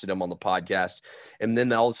blasted them on the podcast. And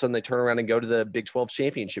then all of a sudden they turn around and go to the Big 12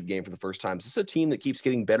 championship game for the first time. So this is a team that keeps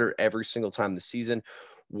getting better every single time this season.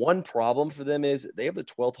 One problem for them is they have the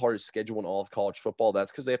 12th hardest schedule in all of college football.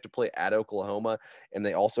 That's because they have to play at Oklahoma and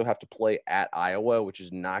they also have to play at Iowa, which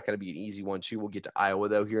is not going to be an easy one too. We'll get to Iowa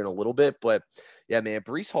though here in a little bit, but yeah, man,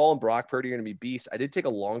 Breece Hall and Brock Purdy are going to be beasts. I did take a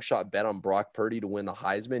long shot bet on Brock Purdy to win the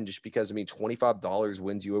Heisman just because, I mean, $25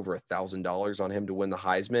 wins you over $1,000 on him to win the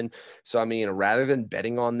Heisman. So, I mean, rather than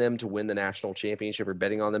betting on them to win the national championship or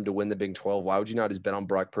betting on them to win the Big 12, why would you not just bet on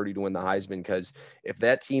Brock Purdy to win the Heisman? Because if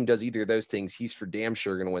that team does either of those things, he's for damn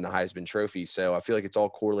sure going to win the Heisman Trophy. So I feel like it's all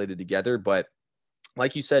correlated together. But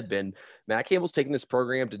like you said, Ben, Matt Campbell's taking this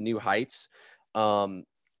program to new heights.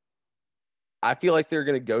 I feel like they're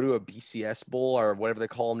going to go to a BCS Bowl or whatever they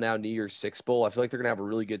call them now, New Year's Six Bowl. I feel like they're going to have a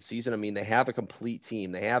really good season. I mean, they have a complete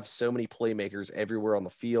team. They have so many playmakers everywhere on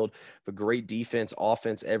the field, a great defense,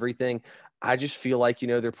 offense, everything. I just feel like,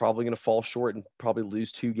 they're probably going to fall short and probably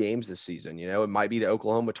lose 2 games this season. It might be to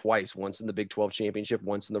Oklahoma twice, once in the Big 12 championship,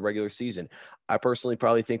 once in the regular season. I personally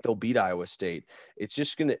probably think they'll beat Iowa State. I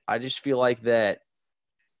just feel like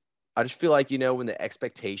when the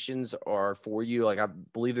expectations are for you, like I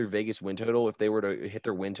believe their Vegas win total, if they were to hit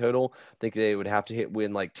their win total, I think they would have to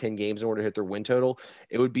win like 10 games in order to hit their win total.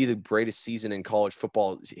 It would be the greatest season in college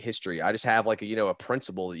football history. I just have like a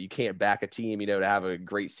principle that you can't back a team, to have a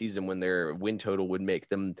great season when their win total would make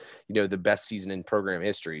them, the best season in program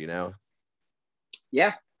history,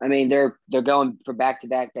 Yeah. I mean, they're going for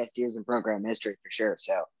back-to-back best years in program history for sure.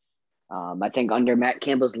 So I think under Matt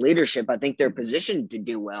Campbell's leadership, I think they're positioned to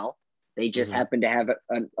do well. They just happen to have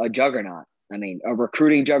a juggernaut. I mean, a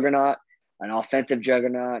recruiting juggernaut, an offensive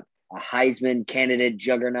juggernaut, a Heisman candidate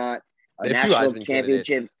juggernaut, a national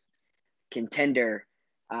championship contender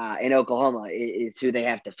in Oklahoma is who they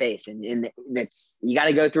have to face. And that's, you got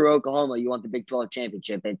to go through Oklahoma. You want the Big 12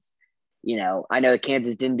 championship. It's, I know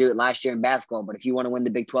Kansas didn't do it last year in basketball, but if you want to win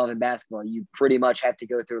the Big 12 in basketball, you pretty much have to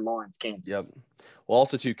go through Lawrence, Kansas. Yep. Well,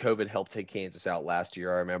 also too, COVID helped take Kansas out last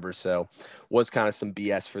year, I remember. So was kind of some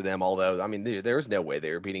BS for them. Although, I mean, there was no way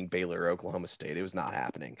they were beating Baylor or Oklahoma State. It was not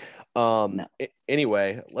happening. No.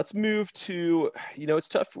 Anyway, let's move to, it's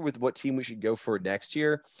tough with what team we should go for next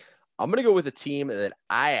year. I'm going to go with a team that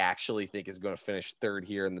I actually think is going to finish 3rd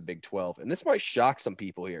here in the Big 12. And this might shock some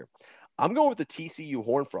people here. I'm going with the TCU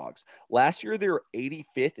Horned Frogs. Last year, they were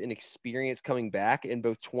 85th in experience coming back in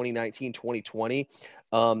both 2019, 2020.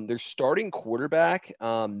 Their starting quarterback,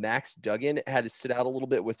 Max Duggan, had to sit out a little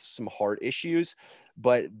bit with some heart issues,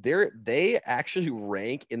 but they actually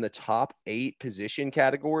rank in the top 8 position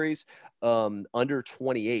categories under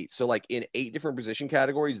 28. So like in 8 different position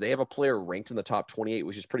categories, they have a player ranked in the top 28,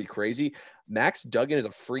 which is pretty crazy. Max Duggan is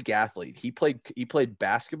a freak athlete. He played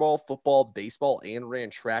basketball, football, baseball, and ran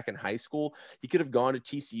track in high school. He could have gone to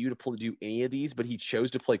TCU to do any of these, but he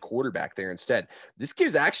chose to play quarterback there instead. This kid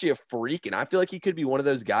is actually a freak, and I feel like he could be one of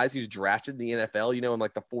those guys who's drafted in the NFL, in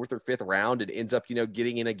like the 4th or 5th round and ends up,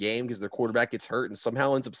 getting in a game because their quarterback gets hurt and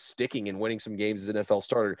somehow ends up sticking and winning some games as an NFL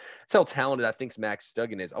starter. That's how talented I think Max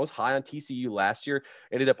Duggan is. I was high on TCU last year,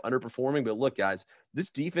 ended up underperforming, but look, guys, this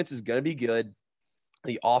defense is going to be good.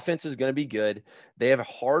 The offense is going to be good. They have a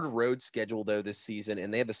hard road schedule, though, this season,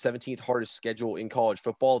 and they have the 17th hardest schedule in college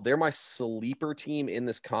football. They're my sleeper team in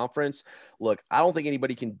this conference. Look, I don't think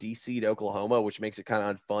anybody can de-seed Oklahoma, which makes it kind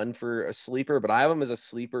of unfun for a sleeper, but I have them as a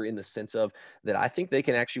sleeper in the sense of that I think they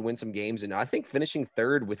can actually win some games. And I think finishing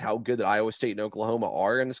third with how good that Iowa State and Oklahoma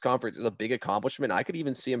are in this conference is a big accomplishment. I could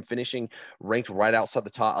even see them finishing ranked right outside the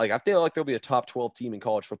top. Like, I feel like they'll be a top 12 team in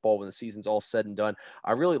college football when the season's all said and done.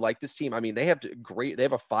 I really like this team. I mean, they have they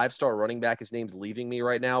have a 5-star running back. His name's leaving me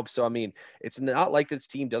right now. So, I mean, it's not like this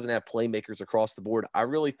team doesn't have playmakers across the board. I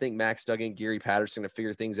really think Max Duggan, Gary Patterson to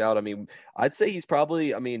figure things out. I mean, I'd say he's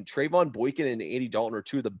probably, I mean, Trayvon Boykin and Andy Dalton are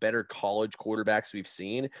two of the better college quarterbacks we've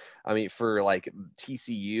seen. I mean, for like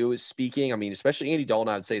TCU speaking, I mean, especially Andy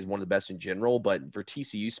Dalton, I would say is one of the best in general, but for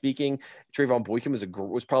TCU speaking, Trayvon Boykin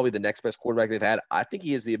was probably the next best quarterback they've had. I think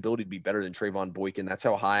he has the ability to be better than Trayvon Boykin. That's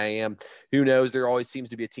how high I am. Who knows? There always seems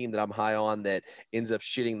to be a team that I'm high on that ends up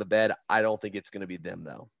shitting the bed. I don't think it's going to be them,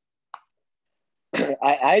 though.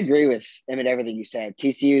 I agree with Emmett everything you said.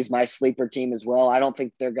 TCU is my sleeper team as well. I don't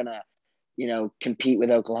think they're gonna, compete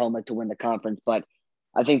with Oklahoma to win the conference, but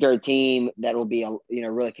I think they're a team that will be,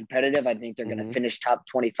 really competitive. I think they're going to finish top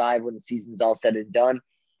 25 when the season's all said and done.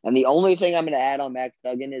 And the only thing I'm going to add on Max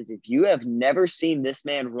Duggan is if you have never seen this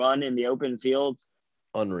man run in the open fields,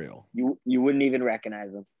 unreal. You wouldn't even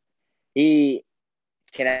recognize him. He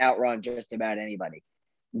can outrun just about anybody.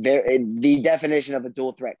 The definition of a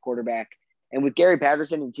dual threat quarterback. And with Gary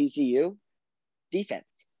Patterson and TCU,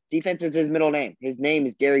 defense. Defense is his middle name. His name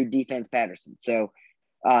is Gary Defense Patterson. So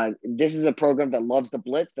this is a program that loves the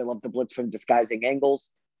blitz. They love the blitz from disguising angles.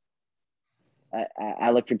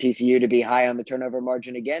 I look for TCU to be high on the turnover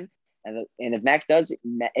margin again. And if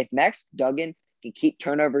Max Duggan can keep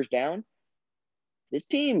turnovers down, this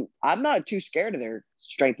team, I'm not too scared of their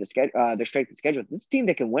strength of schedule. This team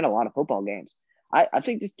that can win a lot of football games. I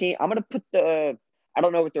think this team, I'm going to put I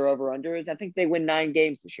don't know what their over-under is. I think they win 9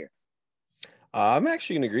 games this year. I'm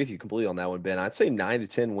actually going to agree with you completely on that one, Ben. I'd say 9 to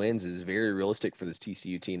 10 wins is very realistic for this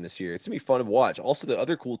TCU team this year. It's going to be fun to watch. Also, the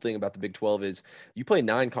other cool thing about the Big 12 is you play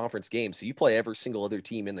 9 conference games, so you play every single other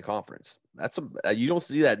team in the conference. You don't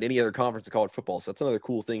see that in any other conference of college football, so that's another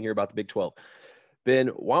cool thing here about the Big 12. Ben,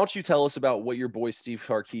 why don't you tell us about what your boy Steve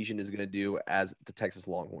Sarkisian is going to do as the Texas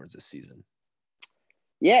Longhorns this season?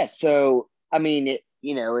 Yeah, so, I mean,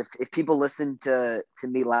 if people listened to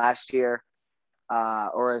me last year,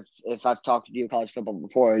 or if I've talked to you college football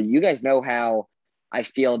before, you guys know how I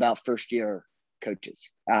feel about first-year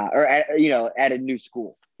coaches, at a new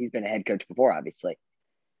school. He's been a head coach before, obviously.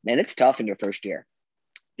 Man, it's tough in your first year.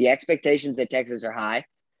 The expectations at Texas are high.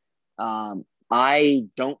 I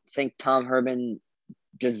don't think Tom Herman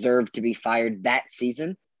deserved to be fired that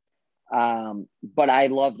season, but I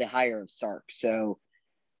love the hire of Sark. So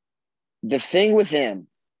the thing with him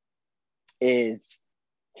is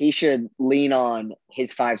he should lean on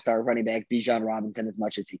his 5-star running back, Bijan Robinson, as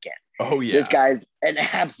much as he can. Oh, yeah. This guy's an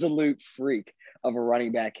absolute freak of a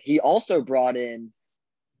running back. He also brought in,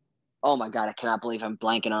 oh my God, I cannot believe I'm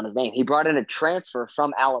blanking on his name. He brought in a transfer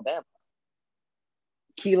from Alabama,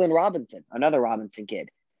 Keelan Robinson, another Robinson kid.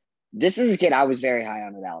 This is a kid I was very high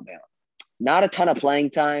on at Alabama. Not a ton of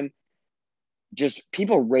playing time. Just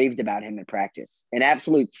people raved about him in practice. An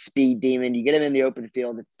absolute speed demon. You get him in the open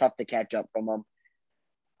field, it's tough to catch up from him.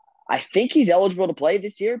 I think he's eligible to play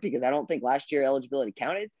this year because I don't think last year eligibility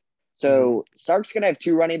counted. So Sark's going to have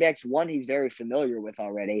 2 running backs. One he's very familiar with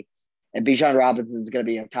already. And Bijan Robinson is going to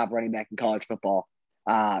be a top running back in college football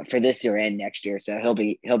for this year and next year. So he'll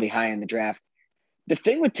be high in the draft. The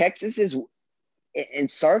thing with Texas is, and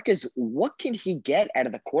Sark is, what can he get out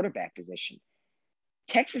of the quarterback position?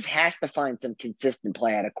 Texas has to find some consistent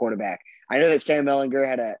play at a quarterback. I know that Sam Ehlinger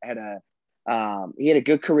had a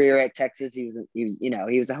good career at Texas. He was a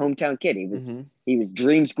hometown kid. His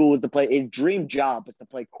dream school was to play. His dream job was to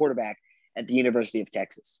play quarterback at the University of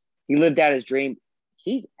Texas. He lived out his dream.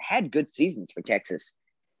 He had good seasons for Texas,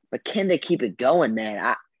 but can they keep it going,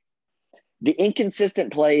 man? The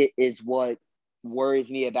inconsistent play is what worries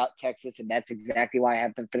me about Texas, and that's exactly why I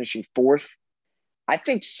have them finishing 4th. I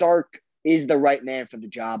think Sark is the right man for the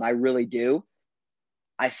job. I really do.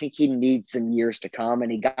 I think he needs some years to come,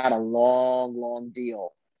 and he got a long, long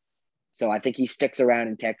deal. So I think he sticks around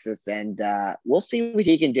in Texas, and we'll see what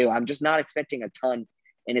he can do. I'm just not expecting a ton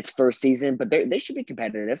in his first season, but they should be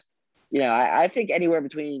competitive. I think anywhere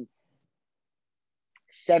between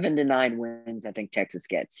 7 to 9 wins, I think Texas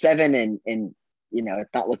gets 7, and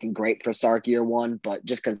it's not looking great for Sark year 1, but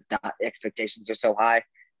just because the expectations are so high.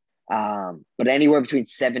 But anywhere between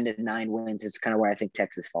 7 to 9 wins is kind of where I think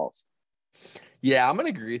Texas falls. Yeah, I'm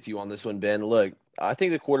going to agree with you on this one, Ben. Look, I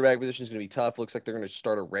think the quarterback position is going to be tough. Looks like they're going to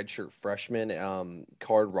start a redshirt freshman,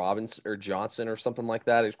 Card Robinson or Johnson or something like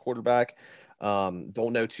that as quarterback.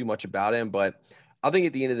 Don't know too much about him, but I think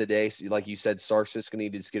at the end of the day, like you said, Sark's just going to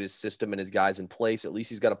need to just get his system and his guys in place. At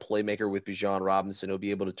least he's got a playmaker with Bijan Robinson. He'll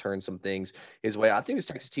be able to turn some things his way. I think this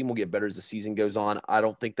Texas team will get better as the season goes on. I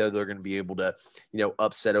don't think, though, they're going to be able to,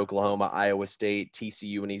 upset Oklahoma, Iowa State,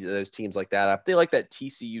 TCU, and those teams like that. I feel like that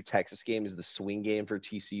TCU-Texas game is the swing game for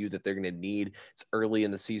TCU that they're going to need. It's early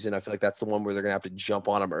in the season. I feel like that's the one where they're going to have to jump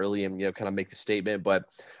on them early and, kind of make the statement. But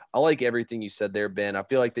I like everything you said there, Ben. I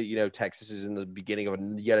feel like that, Texas is in the beginning of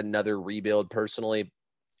yet another rebuild. Personally,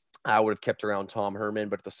 I would have kept around Tom Herman,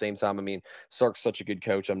 but at the same time, I mean, Sark's such a good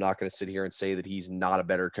coach. I'm not going to sit here and say that he's not a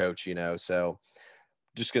better coach, So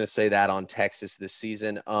just going to say that on Texas this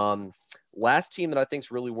season. Last team that I think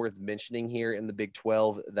is really worth mentioning here in the Big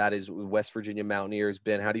 12, that is West Virginia Mountaineers.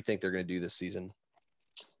 Ben, how do you think they're going to do this season?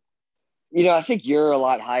 I think you're a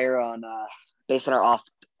lot higher on based on our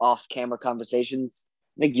off camera conversations.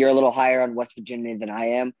 I think you're a little higher on West Virginia than I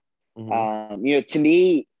am. Mm-hmm. To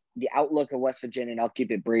me, the outlook of West Virginia, and I'll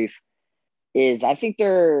keep it brief, is I think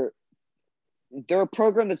they're a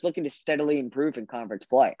program that's looking to steadily improve in conference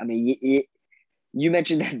play. I mean, you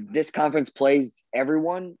mentioned that this conference plays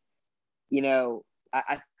everyone.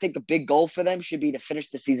 I think a big goal for them should be to finish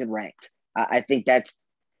the season ranked. I think that's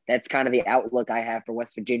kind of the outlook I have for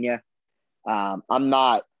West Virginia. I'm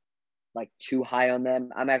not like too high on them.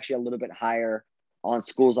 I'm actually a little bit higher on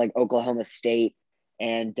schools like Oklahoma State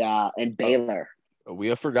and Baylor. We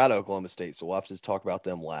have forgot Oklahoma State, so we'll have to talk about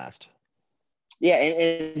them last. Yeah,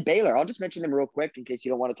 and Baylor. I'll just mention them real quick in case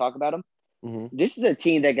you don't want to talk about them. Mm-hmm. This is a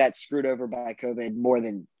team that got screwed over by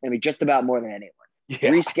COVID just about more than anyone.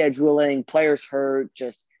 Yeah. Rescheduling, players hurt,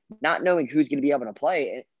 just not knowing who's going to be able to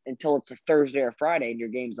play until it's a Thursday or Friday and your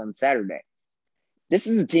game's on Saturday. This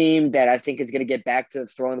is a team that I think is going to get back to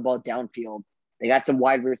throwing the ball downfield. They got some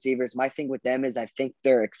wide receivers. My thing with them is I think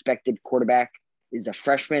their expected quarterback is a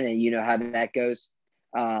freshman, and you know how that goes.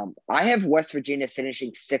 I have West Virginia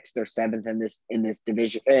finishing 6th or 7th in this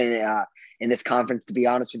division in this conference. To be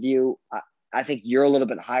honest with you, I think you're a little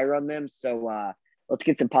bit higher on them. So let's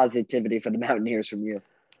get some positivity for the Mountaineers from you.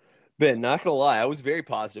 Ben, not gonna lie, I was very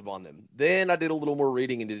positive on them. Then I did a little more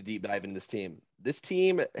reading into the deep dive in this team. This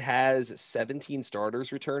team has 17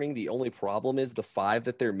 starters returning. The only problem is the 5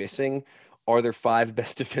 that they're missing are their 5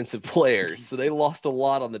 best defensive players. So they lost a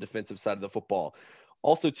lot on the defensive side of the football.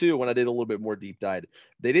 Also, too, when I did a little bit more deep dive,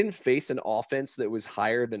 they didn't face an offense that was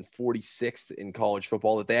higher than 46th in college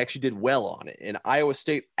football, that they actually did well on it. And Iowa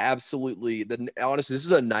State absolutely, honestly, this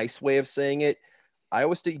is a nice way of saying it.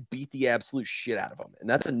 Iowa State beat the absolute shit out of them. And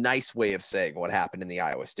that's a nice way of saying what happened in the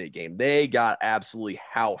Iowa State game. They got absolutely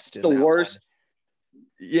housed in the worst. One.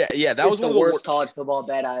 Yeah, that was the worst college football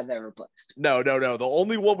bet I've ever placed. No. The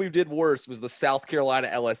only one we did worse was the South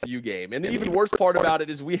Carolina LSU game. And the even worse part about it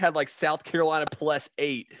is we had like South Carolina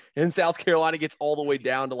 +8, and South Carolina gets all the way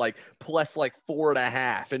down to like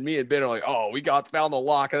 +4.5. And me and Ben are like, oh, we found the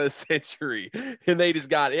lock of the century. And they just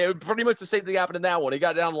got it. Pretty much the same thing happened in that one. It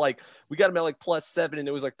got down to like, we got them at like +7, and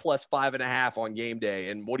it was like +5.5 on game day.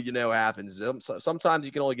 And what do you know happens? Sometimes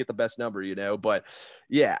you can only get the best number, But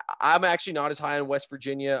yeah, I'm actually not as high on West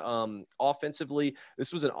Virginia. Offensively,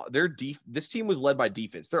 this team was led by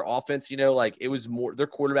defense. Their offense, it was more their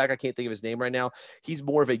quarterback. I can't think of his name right now. He's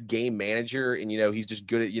more of a game manager, and he's just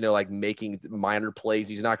good at like making minor plays.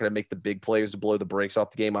 He's not going to make the big plays to blow the brakes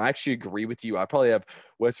off the game. I actually agree with you. I probably have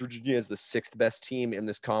West Virginia as the 6th best team in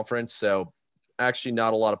this conference. So actually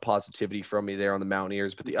not a lot of positivity from me there on the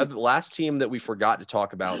Mountaineers. But the last team that we forgot to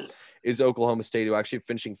talk about is Oklahoma State, who actually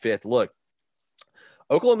finishing 5th. Look,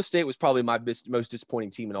 Oklahoma State was probably my most disappointing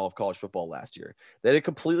team in all of college football last year. They had a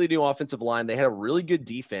completely new offensive line. They had a really good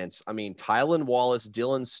defense. I mean, Tylan Wallace,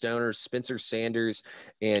 Dylan Stoner, Spencer Sanders,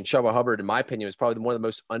 and Chuba Hubbard, in my opinion, was probably one of the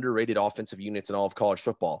most underrated offensive units in all of college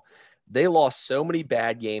football. They lost so many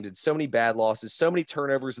bad games and so many bad losses, so many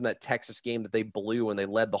turnovers in that Texas game that they blew, and they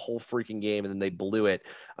led the whole freaking game, and then they blew it.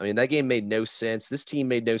 I mean, that game made no sense. This team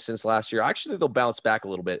made no sense last year. Actually, they'll bounce back a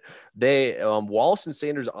little bit. They Wallace and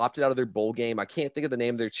Sanders opted out of their bowl game. I can't think of the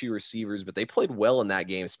name of their 2 receivers, but they played well in that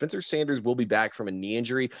game. Spencer Sanders will be back from a knee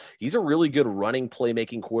injury. He's a really good running,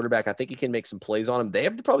 playmaking quarterback. I think he can make some plays on him. They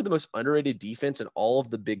have probably the most underrated defense in all of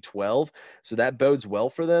the Big 12, so that bodes well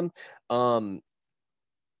for them.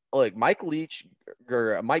 Like Mike Leach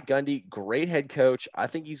or Mike Gundy, great head coach. I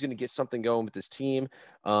think he's going to get something going with this team.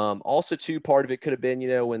 Also, too, part of it could have been,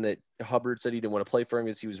 when that Hubbard said he didn't want to play for him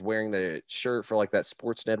because he was wearing the shirt for like that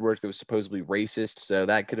sports network that was supposedly racist. So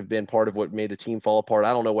that could have been part of what made the team fall apart.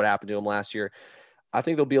 I don't know what happened to him last year. I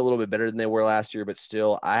think they'll be a little bit better than they were last year, but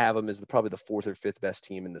still, I have them as probably the fourth or fifth best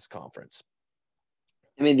team in this conference.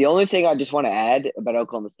 I mean, the only thing I just want to add about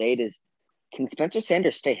Oklahoma State is, can Spencer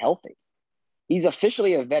Sanders stay healthy? He's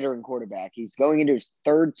officially a veteran quarterback. He's going into his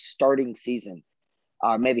third starting season,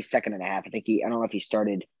 maybe second and a half. I don't know if he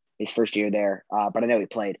started his first year there, but I know he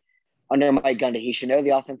played under Mike Gundy. He should know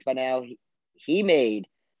the offense by now. He made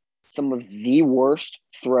some of the worst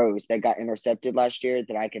throws that got intercepted last year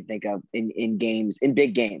that I could think of in games, in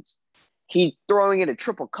big games. He throwing into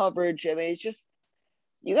triple coverage. I mean, it's just,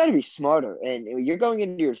 you got to be smarter. And you're going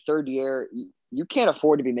into your third year. You can't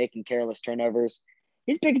afford to be making careless turnovers.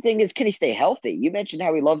 His big thing is, can he stay healthy? You mentioned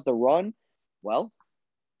how he loves to run. Well,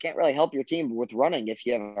 can't really help your team with running if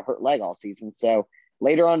you have a hurt leg all season. So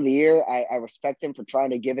later on in the year, I respect him for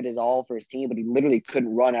trying to give it his all for his team, but he literally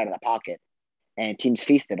couldn't run out of the pocket. And teams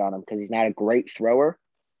feasted on him because he's not a great thrower.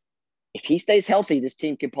 If he stays healthy, this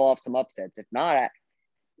team can pull off some upsets. If not,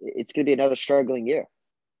 it's going to be another struggling year.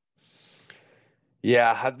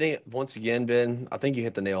 Yeah, I think once again, Ben, I think you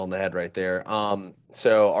hit the nail on the head right there.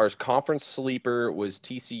 So our conference sleeper was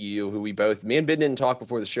TCU, who me and Ben didn't talk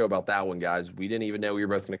before the show about that one, guys. We didn't even know we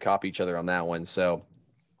were both going to copy each other on that one. So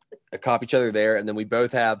I copy each other there. And then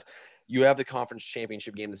you have the conference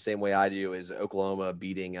championship game the same way I do, is Oklahoma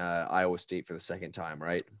beating Iowa State for the second time,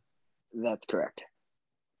 right? That's correct.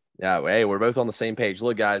 Yeah. Hey, we're both on the same page.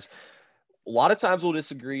 Look, guys, a lot of times we'll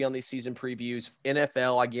disagree on these season previews.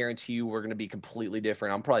 NFL, I guarantee you we're going to be completely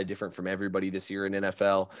different. I'm probably different from everybody this year in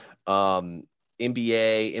NFL.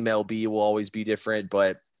 NBA, MLB will always be different,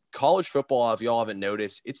 but college football, if y'all haven't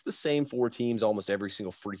noticed, it's the same four teams almost every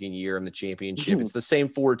single freaking year in the championship. It's the same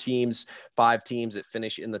five teams that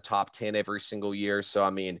finish in the top 10 every single year. So, I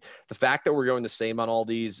mean, the fact that we're going the same on all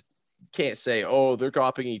these, can't say, oh, they're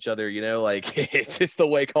copying each other, like it's just the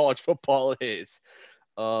way college football is.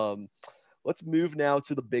 Let's move now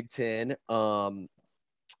to the Big Ten.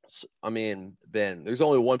 I mean, Ben, there's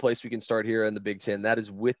only one place we can start here in the Big Ten. That is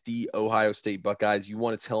with the Ohio State Buckeyes. You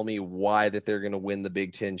want to tell me why that they're going to win the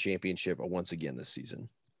Big Ten championship once again this season,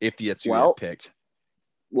 if that's who you picked?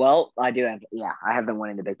 Well, I do have, I have them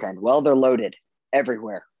winning the Big Ten. Well, they're loaded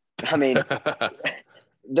everywhere. I mean,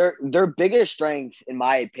 their biggest strength, in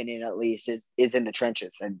my opinion, at least, is in the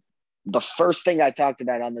trenches. And the first thing I talked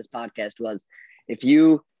about on this podcast was, if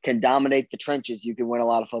you can dominate the trenches, you can win a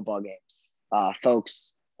lot of football games.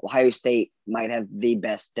 Folks, Ohio State might have the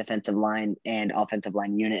best defensive line and offensive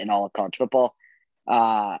line unit in all of college football.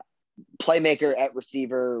 Playmaker at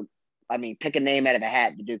receiver. I mean, pick a name out of a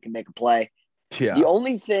hat. The dude can make a play. Yeah. The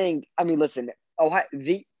only thing, I mean, listen,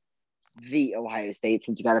 the Ohio State,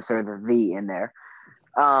 since you got to throw the in there.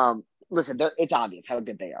 Listen, it's obvious how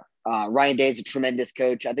good they are. Ryan Day is a tremendous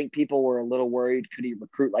coach. I think people were a little worried. Could he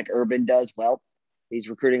recruit like Urban does? Well, he's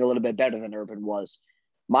recruiting a little bit better than Urban was.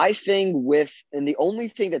 My thing and the only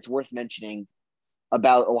thing that's worth mentioning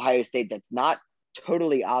about Ohio State that's not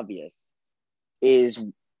totally obvious is,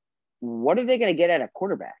 what are they going to get out of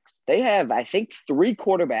quarterbacks? They have, I think, 3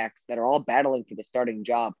 quarterbacks that are all battling for the starting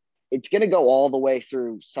job. It's going to go all the way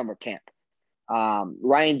through summer camp.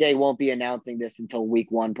 Ryan Day won't be announcing this until week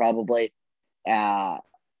 1, probably. And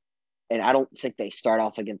I don't think they start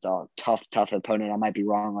off against a tough opponent. I might be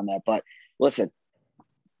wrong on that. But listen,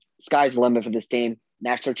 sky's the limit for this team.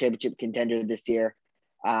 National championship contender this year.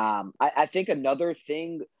 I think another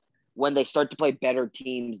thing, when they start to play better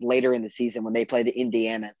teams later in the season, when they play the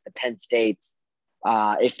Indianas, the Penn States,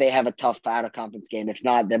 if they have a tough out-of-conference game. If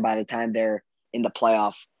not, then by the time they're in the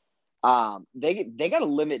playoff, they got to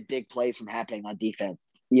limit big plays from happening on defense.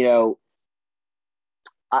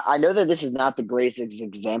 I know that this is not the greatest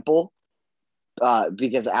example,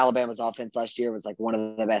 because Alabama's offense last year was like one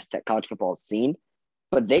of the best that college football has seen,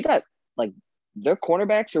 but they got like their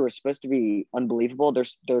cornerbacks who are supposed to be unbelievable.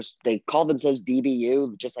 They call themselves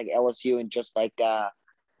DBU, just like LSU and just like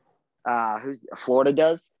who's Florida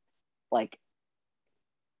does. Like,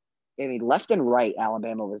 I mean, left and right,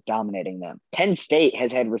 Alabama was dominating them. Penn State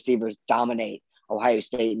has had receivers dominate Ohio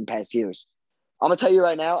State in past years. I'm gonna tell you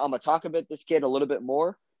right now, I'm gonna talk about this kid a little bit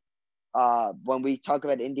more. When we talk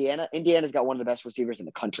about Indiana, Indiana's got one of the best receivers in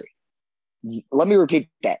the country. Let me repeat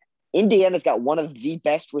that. Indiana's got one of the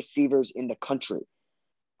best receivers in the country.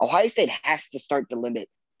 Ohio State has to start to limit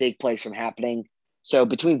big plays from happening. So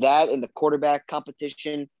between that and the quarterback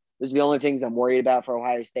competition, those are the only things I'm worried about for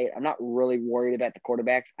Ohio State. I'm not really worried about the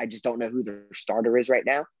quarterbacks. I just don't know who their starter is right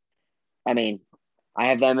now. I mean, I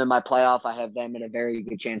have them in my playoff. I have them in a very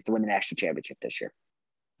good chance to win the national championship this year.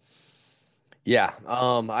 Yeah,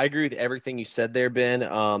 I agree with everything you said there, Ben.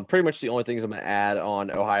 Pretty much the only things I'm going to add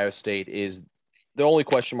on Ohio State is The only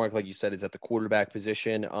question mark, like you said, is at the quarterback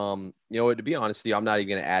position. To be honest with you, I'm not even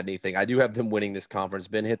going to add anything. I do have them winning this conference.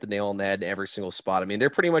 Ben hit the nail on the head in every single spot. I mean, they're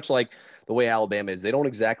pretty much like the way Alabama is. They don't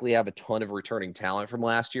exactly have a ton of returning talent from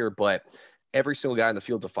last year, but every single guy in the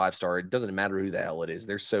field's a 5-star. It doesn't matter who the hell it is.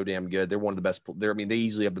 They're so damn good. They're one of the best. They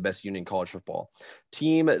easily have the best unit in college football.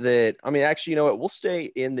 Team that, actually, you know what? We'll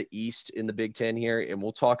stay in the East in the Big Ten here, and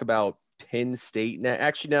we'll talk about Penn State. Now,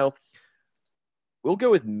 actually, no. We'll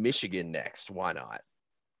go with Michigan next. Why not?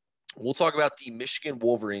 We'll talk about the Michigan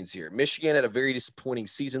Wolverines here. Michigan had a very disappointing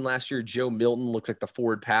season last year. Joe Milton looked like the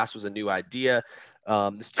forward pass was a new idea.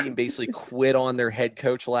 This team basically quit on their head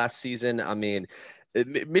coach last season. I mean,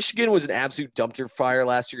 Michigan was an absolute dumpster fire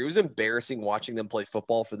last year. It was embarrassing watching them play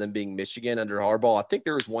football for them being Michigan under Harbaugh. I think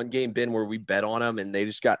there was one game, Ben, where we bet on them and they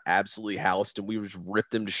just got absolutely housed and we just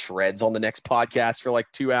ripped them to shreds on the next podcast for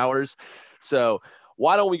like 2 hours. So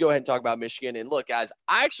why don't we go ahead and talk about Michigan? And look, guys,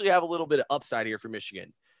 I actually have a little bit of upside here for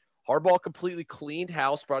Michigan. Harbaugh completely cleaned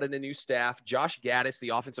house, brought in a new staff. Josh Gaddis,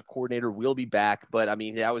 the offensive coordinator, will be back, but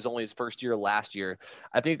that was only his first year last year.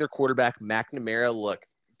 I think their quarterback, McNamara, look,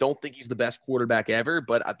 don't think he's the best quarterback ever,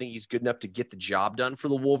 but I think he's good enough to get the job done for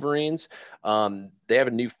the Wolverines. They have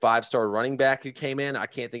a new 5-star running back who came in. I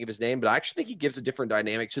can't think of his name, but I actually think he gives a different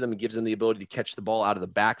dynamic to them and gives them the ability to catch the ball out of the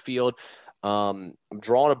backfield. I'm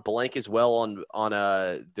drawing a blank as well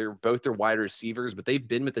on they're both their wide receivers, but they've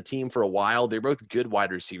been with the team for a while. They're both good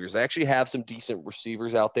wide receivers. They actually have some decent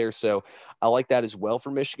receivers out there, so I like that as well for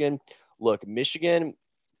Michigan. Look, Michigan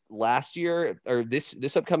last year or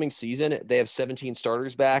this upcoming season, they have 17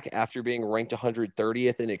 starters back after being ranked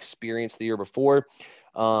 130th in experience the year before.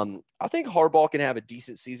 I think Harbaugh can have a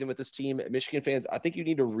decent season with this team. Michigan fans, I think you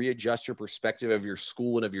need to readjust your perspective of your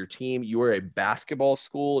school and of your team. You are a basketball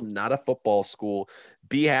school, not a football school.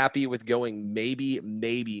 Be happy with going maybe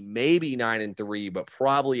 9-3, but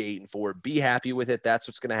probably 8-4. Be happy with it. That's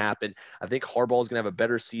what's going to happen. I think Harbaugh is going to have a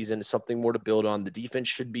better season, something more to build on. The defense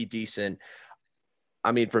should be decent.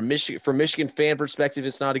 I mean, from Michigan fan perspective,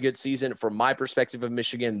 it's not a good season. From my perspective of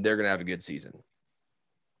Michigan, they're going to have a good season.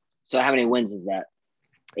 So how many wins is that?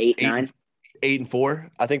 8, 9? 8-4.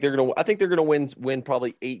 I think they're gonna win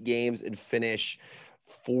probably 8 games and finish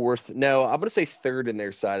 4th. No, I'm gonna say 3rd in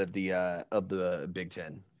their side of the Big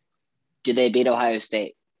Ten. Do they beat Ohio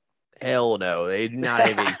State? Hell no, they do not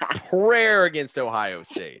have a prayer against Ohio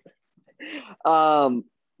State.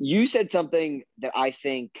 You said something that I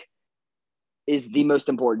think is the most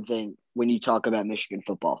important thing when you talk about Michigan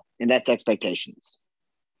football, and that's expectations.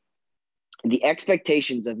 The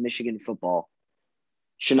expectations of Michigan football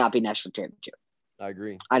should not be national championship. I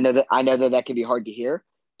agree. I know that can be hard to hear,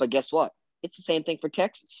 but guess what? It's the same thing for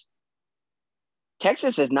Texas.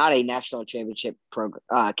 Texas is not a national championship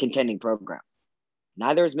contending program.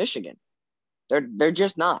 Neither is Michigan. They're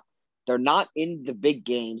just not. They're not in the big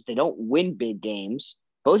games. They don't win big games.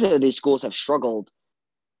 Both of these schools have struggled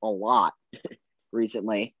a lot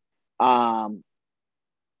recently.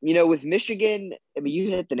 With Michigan, you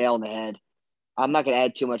hit the nail on the head. I'm not going to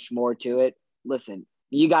add too much more to it. Listen,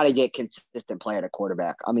 you got to get consistent play at a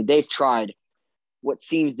quarterback. They've tried what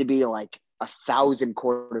seems to be like 1,000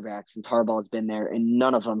 quarterbacks since Harbaugh has been there, and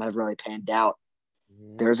none of them have really panned out.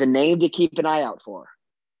 Mm-hmm. There's a name to keep an eye out for.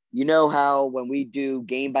 You know how when we do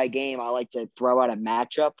game by game, I like to throw out a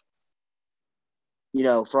matchup.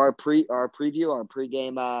 For our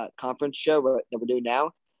pregame conference show that we're doing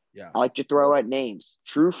now. Yeah, I like to throw out names.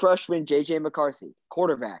 True freshman J.J. McCarthy,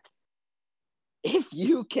 quarterback. If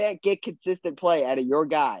you can't get consistent play out of your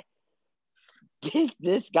guy, give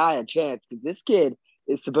this guy a chance because this kid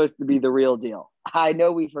is supposed to be the real deal. I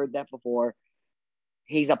know we've heard that before.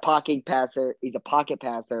 He's a pocket passer.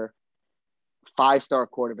 5-star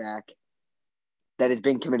quarterback that has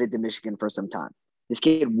been committed to Michigan for some time. This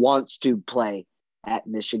kid wants to play at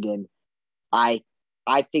Michigan. I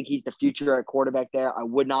think he's the future at quarterback there. I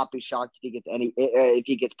would not be shocked if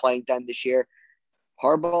he gets playing time this year.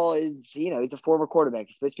 Harbaugh is, he's a former quarterback.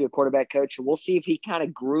 He's supposed to be a quarterback coach. We'll see if he kind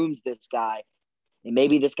of grooms this guy, and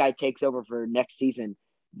maybe this guy takes over for next season.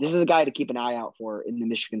 This is a guy to keep an eye out for in the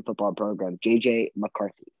Michigan football program, J.J.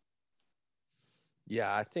 McCarthy.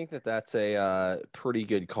 Yeah, I think that's a pretty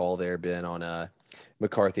good call there, Ben, on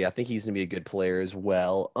McCarthy. I think he's going to be a good player as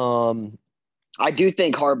well. I do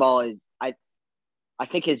think Harbaugh is – I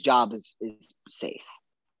think his job is safe.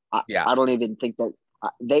 I don't even think that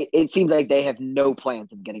it seems like they have no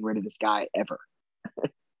plans of getting rid of this guy ever.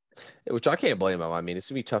 Which I can't blame him. It's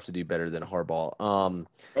gonna be tough to do better than Harbaugh.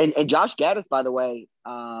 And Josh Gaddis, by the way,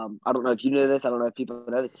 I don't know if you know this. I don't know if people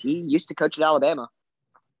know this. He used to coach at Alabama.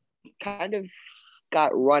 He kind of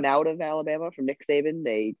got run out of Alabama from Nick Saban.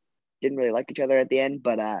 They didn't really like each other at the end,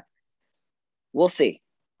 but we'll see.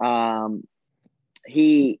 Um,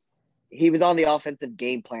 he he was on the offensive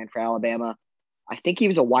game plan for Alabama. I think he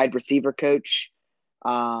was a wide receiver coach.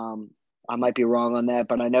 Um, I might be wrong on that,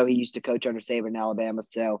 but I know he used to coach under Saban in Alabama,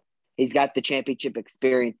 so he's got the championship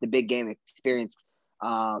experience, the big game experience,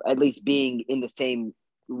 at least being in the same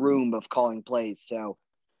room of calling plays. So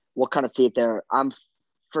we'll kind of see it there. I'm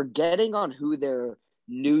forgetting on who their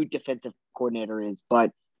new defensive coordinator is,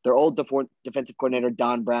 but their old defensive coordinator,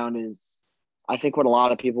 Don Brown, is, I think, what a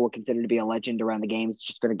lot of people would consider to be a legend around the game. He's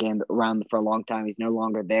just been a game around for a long time. He's no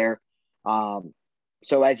longer there. Um,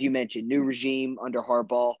 so, as you mentioned, new regime under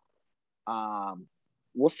Harbaugh. Um,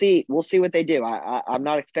 we'll see. We'll see what they do. I'm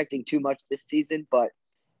not expecting too much this season, but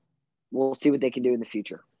we'll see what they can do in the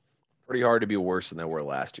future. Pretty hard to be worse than they were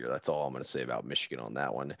last year. That's all I'm going to say about Michigan on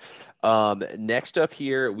that one. Next up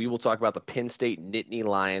here, we will talk about the Penn State Nittany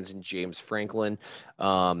Lions and James Franklin.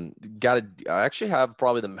 I actually have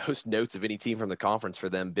probably the most notes of any team from the conference for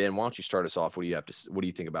them. Ben, why don't you start us off? What do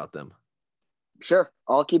you think about them? Sure,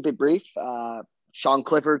 I'll keep it brief. Sean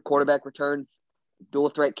Clifford, quarterback, returns, dual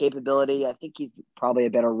threat capability. I think he's probably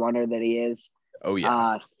a better runner than he is Oh yeah.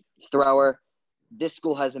 uh, thrower. This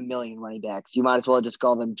school has a million running backs. You might as well just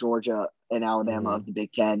call them Georgia and Alabama Mm-hmm. of the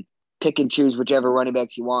Big Ten. Pick and choose whichever running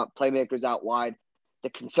backs you want. Playmakers out wide. The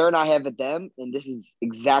concern I have with them, and this is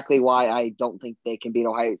exactly why I don't think they can beat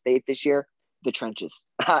Ohio State this year, the trenches.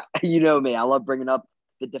 You know me. I love bringing up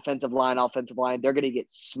the defensive line, offensive line. They're going to get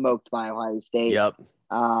smoked by Ohio State. Yep.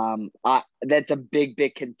 That's a big,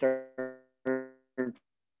 big concern for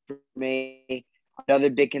me. Another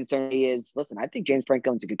big concern is, listen, I think James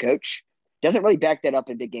Franklin's a good coach. Doesn't really back that up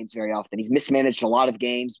in big games very often. He's mismanaged a lot of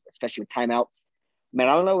games, especially with timeouts. Man,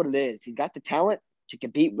 I don't know what it is. He's got the talent to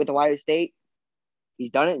compete with Ohio State. He's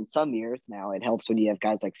done it in some years now. It helps when you have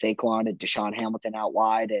guys like Saquon and Deshaun Hamilton out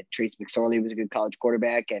wide, and Trace McSorley was a good college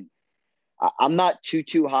quarterback. And I'm not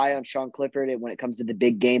too high on Sean Clifford when it comes to the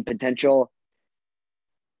big game potential.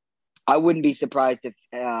 I wouldn't be surprised if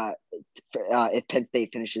Penn State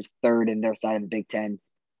finishes third in their side of the Big Ten.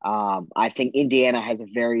 I think Indiana has a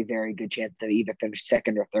very, very good chance to either finish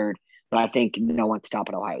second or third, but I think no one's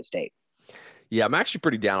stopping Ohio State. Yeah, I'm actually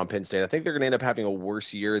pretty down on Penn State. I think they're going to end up having a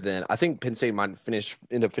worse year than I think Penn State might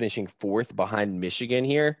end up finishing fourth behind Michigan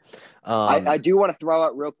here. I do want to throw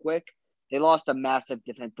out real quick. They lost a massive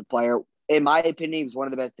defensive player. In my opinion, he was one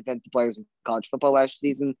of the best defensive players in college football last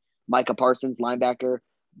season. Micah Parsons, linebacker.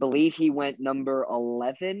 Believe he went number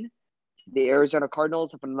 11 to the Arizona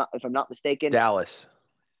Cardinals, if I'm not mistaken. Dallas.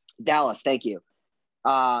 Dallas, thank you.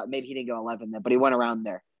 Maybe he didn't go 11 then, but he went around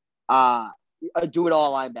there. A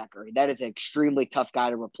do-it-all linebacker. That is an extremely tough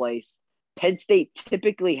guy to replace. Penn State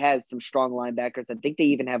typically has some strong linebackers. I think they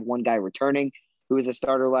even have one guy returning who was a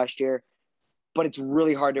starter last year, but it's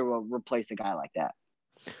really hard to replace a guy like that.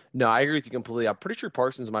 No, I agree with you completely. I'm pretty sure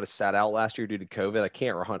Parsons might have sat out last year due to COVID. I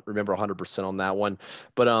can't remember 100% on that one.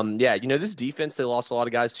 But yeah, this defense, they lost a lot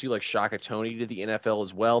of guys too, like Shaka Toney to the NFL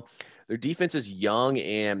as well. Their defense is young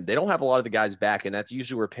and they don't have a lot of the guys back, and that's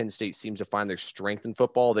usually where Penn State seems to find their strength in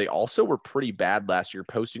football. They also were pretty bad last year,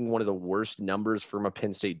 posting one of the worst numbers from a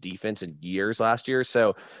Penn State defense in years last year.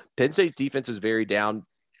 So Penn State's defense is very down.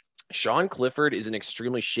 Sean Clifford is an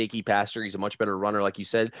extremely shaky passer. He's a much better runner, like you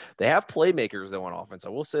said. They have playmakers, though, on offense. I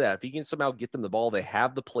will say that. If he can somehow get them the ball, they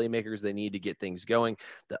have the playmakers they need to get things going.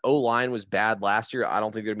 The O-line was bad last year. I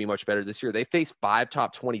don't think they're going to be much better this year. They face 5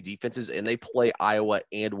 top 20 defenses, and they play Iowa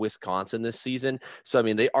and Wisconsin this season. So, I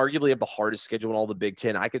mean, they arguably have the hardest schedule in all the Big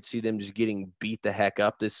Ten. I could see them just getting beat the heck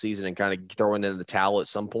up this season and kind of throwing in the towel at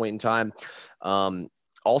some point in time.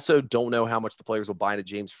 Also, don't know how much the players will buy into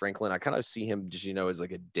James Franklin. I kind of see him just, as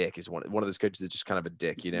like a dick, is one of those coaches that's just kind of a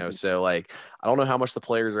dick. So, like, I don't know how much the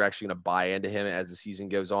players are actually going to buy into him as the season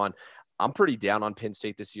goes on. I'm pretty down on Penn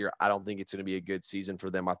State this year. I don't think it's going to be a good season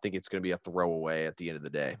for them. I think it's going to be a throwaway at the end of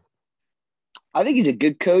the day. I think he's a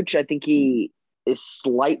good coach. I think he is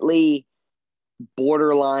slightly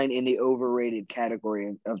borderline in the overrated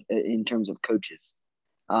category in terms of coaches.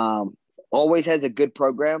 Always has a good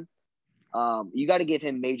program. You got to give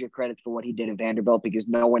him major credits for what he did at Vanderbilt because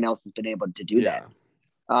no one else has been able to do that.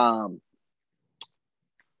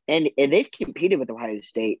 And they've competed with Ohio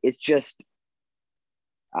State. It's just,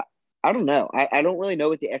 I don't know. I don't really know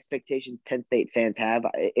what the expectations Penn State fans have.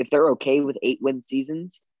 If they're okay with 8-win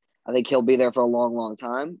seasons, I think he'll be there for a long, long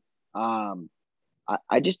time.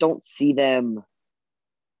 I just don't see them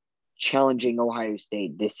challenging Ohio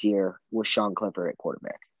State this year with Sean Clifford at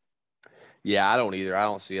quarterback. Yeah, I don't either. I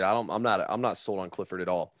don't see it. I'm not sold on Clifford at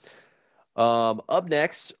all. Up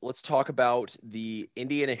next, let's talk about the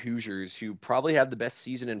Indiana Hoosiers, who probably had the best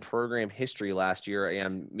season in program history last year.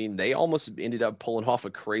 And I mean, they almost ended up pulling off a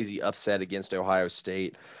crazy upset against Ohio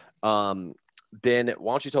State. Um, Ben,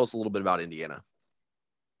 why don't you tell us a little bit about Indiana?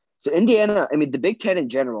 So Indiana, I mean, the Big Ten in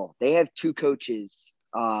general, they have two coaches.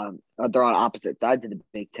 They're on opposite sides of the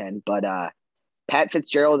Big Ten, but Pat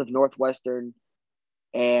Fitzgerald of Northwestern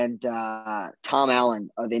and Tom Allen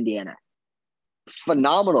of Indiana,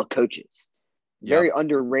 phenomenal coaches, Yeah. very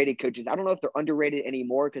underrated coaches. I don't know if they're underrated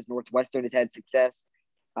anymore because Northwestern has had success,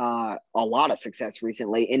 a lot of success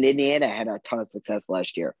recently, and Indiana had a ton of success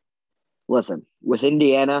last year. Listen, with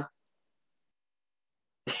Indiana,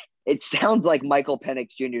 it sounds like Michael Penix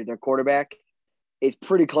Jr., their quarterback, is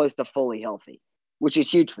pretty close to fully healthy, which is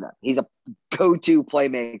huge for them. He's a go-to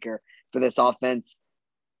playmaker for this offense,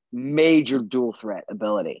 major dual threat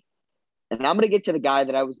ability. And I'm going to get to the guy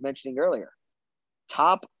that I was mentioning earlier,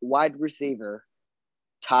 top wide receiver,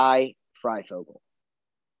 Ty Freifogel.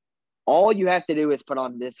 All you have to do is put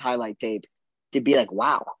on this highlight tape to be like,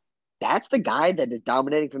 wow, that's the guy that is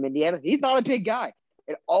dominating from Indiana. He's not a big guy.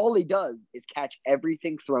 And all he does is catch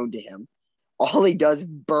everything thrown to him. All he does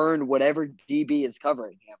is burn whatever DB is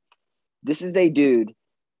covering him. This is a dude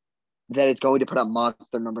that is going to put up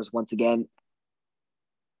monster numbers once again.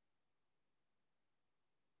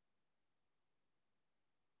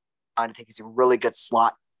 I think he's a really good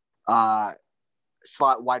uh,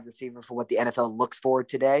 slot wide receiver for what the NFL looks for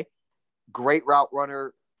today. Great route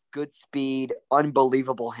runner, good speed,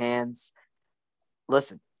 unbelievable hands.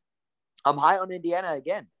 Listen, I'm high on Indiana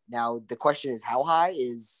again. Now the question is how high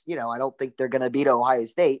is, I don't think they're going to beat Ohio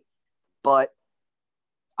State, but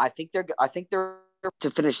I think they're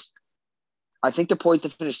to finish. I think they're poised to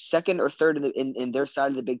finish second or third in their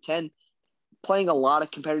side of the Big Ten, playing a lot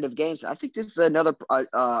of competitive games. I think this is another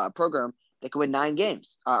program that can win 9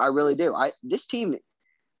 games. I really do. This team,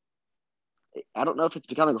 I don't know if it's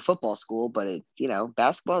becoming a football school, but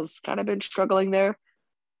basketball's kind of been struggling there.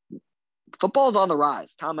 Football's on the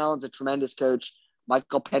rise. Tom Allen's a tremendous coach.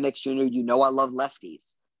 Michael Penix Jr., I love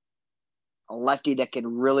lefties. A lefty that can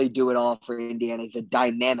really do it all for Indiana. He's a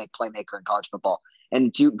dynamic playmaker in college football.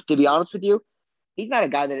 And to be honest with you, he's not a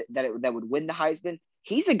guy that would win the Heisman.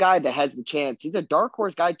 He's a guy that has the chance. He's a dark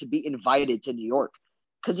horse guy to be invited to New York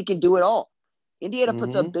because he can do it all. Indiana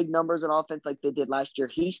puts Mm-hmm. up big numbers on offense like they did last year.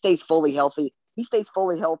 He stays fully healthy. He stays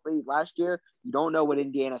fully healthy last year. You don't know what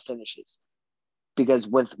Indiana finishes because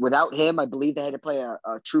without him, I believe they had to play a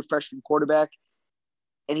true freshman quarterback,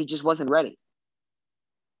 and he just wasn't ready.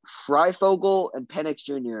 Freifogel and Penix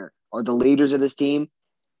Jr. are the leaders of this team,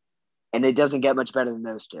 and it doesn't get much better than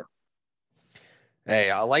those two.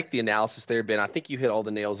 Hey, I like the analysis there, Ben. I think you hit all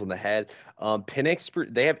the nails on the head. Penix,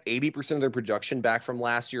 they have 80% of their production back from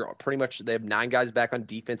last year. Pretty much, they have 9 guys back on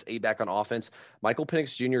defense, 8 back on offense. Michael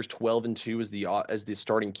Penix Jr. is 12-2 as the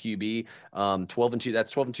starting QB. 12-2.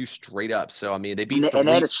 That's 12-2 straight up. So I mean, they beat And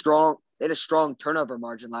they had three. a strong turnover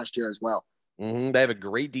margin last year as well. They have a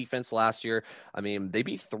great defense last year. I mean, they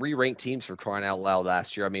beat 3 ranked teams for crying out loud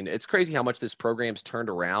last year. I mean, it's crazy how much this program's turned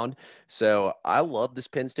around. So I love this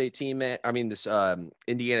Penn State team, man. I mean, this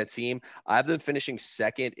Indiana team. I have them finishing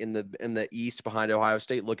second in the East behind Ohio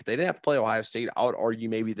State. Look, if they didn't have to play Ohio State, I would argue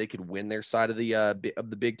maybe they could win their side of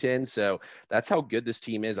the Big Ten. So that's how good this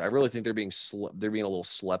team is. I really think they're being a little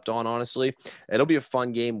slept on, honestly. It'll be a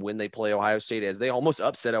fun game when they play Ohio State, as they almost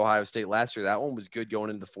upset Ohio State last year. That one was good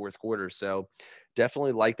going into the fourth quarter. So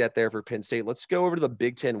definitely like that there for Penn State. Let's go over to the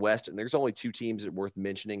Big Ten West, and there's only 2 teams that worth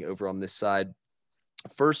mentioning over on this side.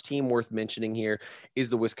 First team worth mentioning here is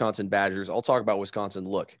the Wisconsin Badgers. I'll talk about Wisconsin.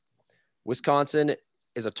 Look, Wisconsin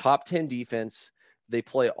is a top 10 defense. They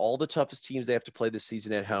play all the toughest teams they have to play this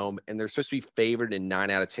season at home, and they're supposed to be favored in 9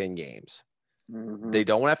 out of 10 games. Mm-hmm. They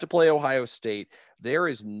don't have to play Ohio State. They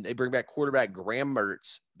bring back quarterback Graham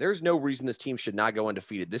Mertz. There's no reason this team should not go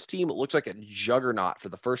undefeated. This team looks like a juggernaut for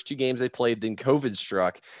the first 2 games they played. Then COVID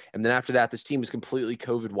struck. And then after that, this team was completely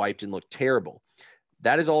COVID wiped and looked terrible.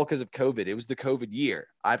 That is all because of COVID. It was the COVID year.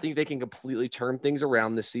 I think they can completely turn things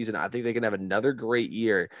around this season. I think they can have another great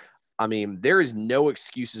year. I mean, there is no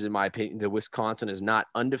excuses, in my opinion, that Wisconsin is not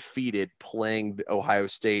undefeated playing Ohio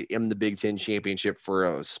State in the Big Ten championship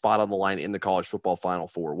for a spot on the line in the college football Final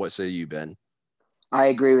Four. What say you, Ben? I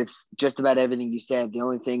agree with just about everything you said. The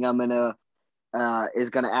only thing I'm gonna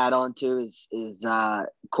add on to is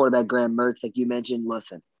quarterback Graham Mertz, like you mentioned.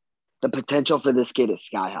 Listen, the potential for this kid is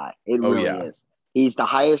sky high. It Oh, really yeah. is. He's the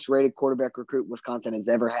highest rated quarterback recruit Wisconsin has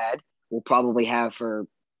ever had. Will probably have for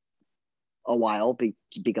a while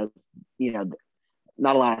because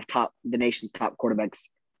not a lot of the nation's top quarterbacks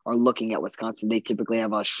are looking at Wisconsin. They typically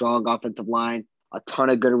have a strong offensive line, a ton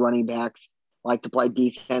of good running backs, like to play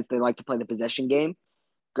defense. They like to play the possession game.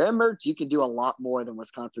 Graham Mertz, you can do a lot more than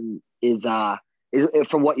Wisconsin is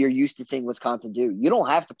from what you're used to seeing Wisconsin do. You don't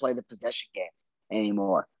have to play the possession game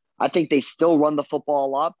anymore. I think they still run the football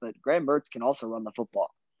a lot, but Graham Mertz can also run the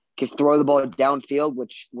football. Can throw the ball downfield,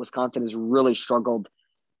 which Wisconsin has really struggled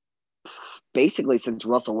basically since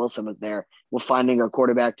Russell Wilson was there with finding a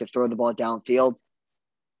quarterback to throw the ball downfield.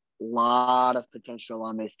 Lot of potential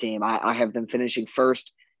on this team. I have them finishing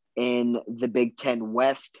first in the Big Ten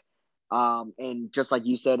West. And just like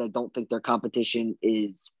you said, I don't think their competition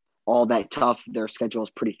is all that tough. Their schedule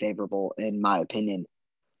is pretty favorable, in my opinion.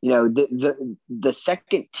 The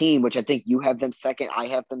second team, which I think you have them second, I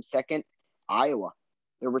have them second, Iowa.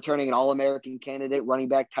 They're returning an All-American candidate, running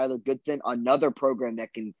back Tyler Goodson, another program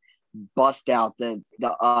that can bust out the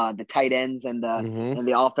tight ends and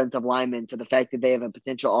the offensive linemen. So the fact that they have a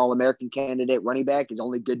potential All-American candidate running back is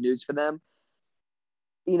only good news for them.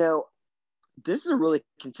 This is a really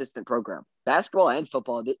consistent program. Basketball and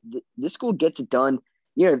football, this school gets it done.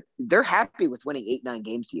 They're happy with winning 8-9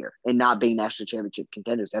 games a year and not being national championship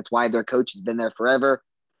contenders. That's why their coach has been there forever.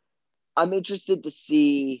 I'm interested to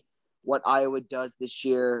see what Iowa does this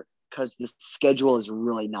year because the schedule is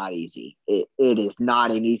really not easy. It is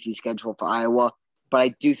not an easy schedule for Iowa, but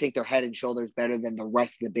I do think they're head and shoulders better than the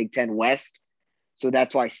rest of the Big Ten West. So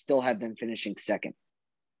that's why I still have them finishing second.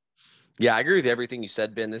 Yeah, I agree with everything you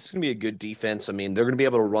said, Ben. This is going to be a good defense. I mean, they're going to be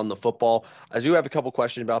able to run the football. I do have a couple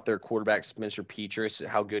questions about their quarterback, Spencer Petras,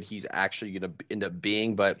 how good he's actually going to end up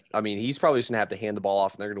being. But, I mean, he's probably just going to have to hand the ball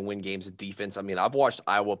off, and they're going to win games of defense. I mean, I've watched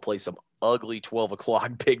Iowa play some ugly 12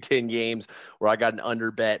 o'clock Big Ten games where I got an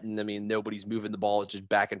under bet, and, I mean, nobody's moving the ball. It's just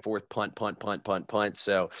back and forth, punt, punt, punt, punt, punt.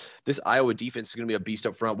 So this Iowa defense is going to be a beast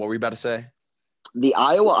up front. What were you about to say? The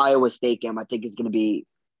Iowa State game, I think, is going to be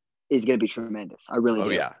tremendous. I really do.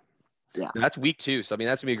 Oh, yeah. Yeah, and that's week 2. So, I mean,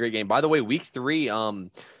 that's going to be a great game. By the way, week 3,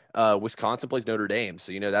 Wisconsin plays Notre Dame.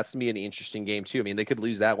 So, that's going to be an interesting game, too. I mean, they could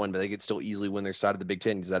lose that one, but they could still easily win their side of the Big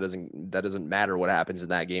Ten because that doesn't matter what happens in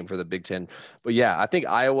that game for the Big Ten. But, yeah, I think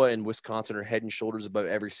Iowa and Wisconsin are head and shoulders above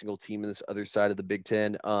every single team in this other side of the Big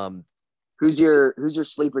Ten. Who's your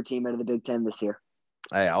sleeper team out of the Big Ten this year?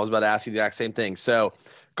 Hey, I was about to ask you the exact same thing. So,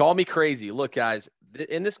 call me crazy. Look, guys,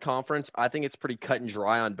 in this conference, I think it's pretty cut and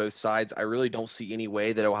dry on both sides. I really don't see any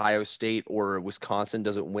way that Ohio State or Wisconsin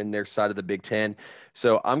doesn't win their side of the Big Ten.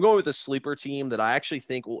 So I'm going with a sleeper team that I actually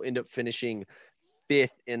think will end up finishing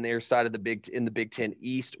 5th in their side of the Big Ten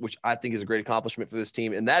East, which I think is a great accomplishment for this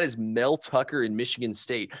team. And that is Mel Tucker in Michigan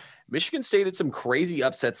State. Michigan State had some crazy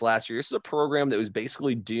upsets last year. This is a program that was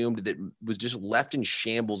basically doomed, that was just left in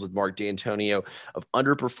shambles with Mark D'Antonio of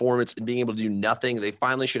underperformance and being able to do nothing. They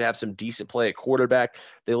finally should have some decent play at quarterback.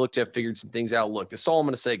 They look to have figured some things out. Look, this is all I'm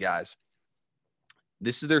going to say, guys.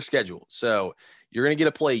 This is their schedule. So you're going to get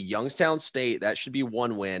to play Youngstown State. That should be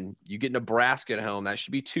 1 win. You get Nebraska at home. That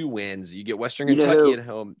should be 2 wins. You get Western Kentucky at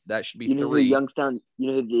home. That should be 3. Who the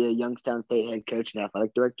Youngstown State head coach and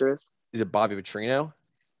athletic director is? Is it Bobby Petrino?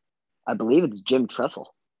 I believe it's Jim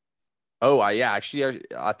Tressel. Oh, yeah. Actually,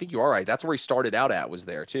 I think you are right. That's where he started out at, was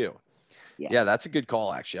there too. Yeah, that's a good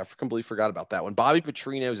call, actually. I completely forgot about that one. Bobby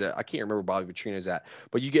Petrino's I can't remember where Bobby Petrino's at,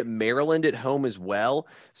 but you get Maryland at home as well.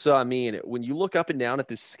 So, I mean, when you look up and down at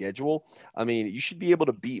this schedule, I mean, you should be able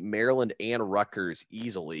to beat Maryland and Rutgers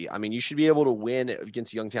easily. I mean, you should be able to win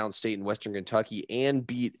against Youngstown State and Western Kentucky and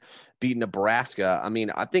beat Nebraska. I mean,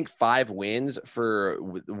 I think 5 wins for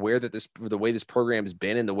the way this program has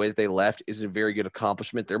been and the way that they left is a very good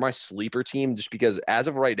accomplishment. They're my sleeper team just because as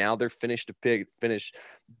of right now, they're finish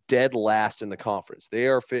dead last in the conference. They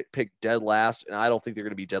are picked dead last, and I don't think they're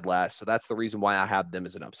going to be dead last. So that's the reason why I have them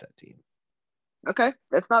as an upset team. Okay,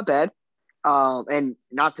 that's not bad. And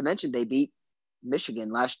not to mention they beat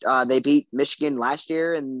Michigan last. They beat Michigan last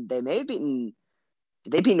year, and they may have beaten.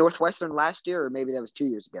 Did they beat Northwestern last year, or maybe that was 2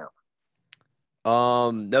 years ago?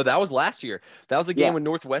 No, that was last year. That was the game when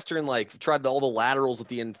Northwestern tried all the laterals at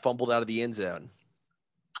the end, fumbled out of the end zone.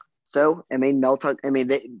 So, I mean,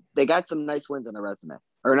 they got some nice wins on their resume,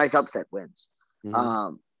 or nice upset wins.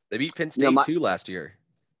 Mm-hmm. They beat Penn State too last year.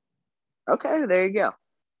 Okay, there you go.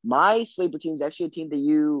 My sleeper team is actually a team that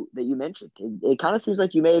you mentioned. It kind of seems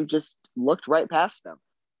like you may have just looked right past them.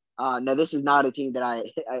 Now, this is not a team that I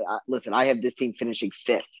listen. I have this team finishing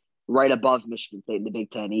 5th, right above Michigan State in the Big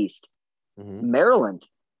Ten East. Mm-hmm. Maryland.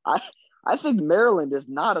 I think Maryland is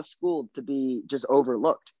not a school to be just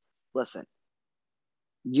overlooked. Listen.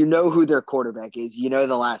 You know who their quarterback is. You know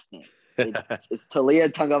the last name. It's Talia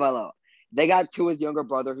Tagovailoa. They got Tua's younger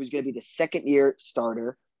brother, who's going to be the second-year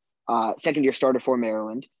starter for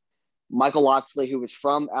Maryland. Michael Locksley, who was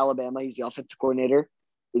from Alabama. He's the offensive coordinator.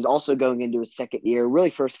 is also going into his second year, really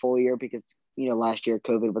first full year because, last year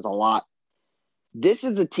COVID was a lot. This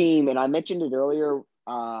is a team, and I mentioned it earlier.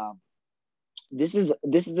 This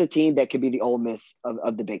is a team that could be the Ole Miss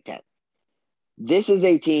of the Big Ten. This is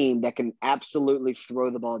a team that can absolutely throw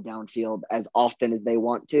the ball downfield as often as they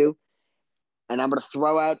want to. And I'm going to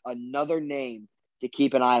throw out another name to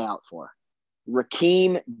keep an eye out for.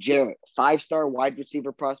 Rakeem Jarrett, 5-star wide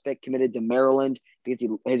receiver prospect committed to Maryland because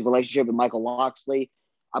his relationship with Michael Locksley.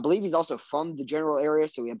 I believe he's also from the general area,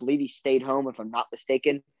 so I believe he stayed home, if I'm not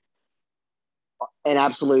mistaken. An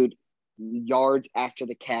absolute yards after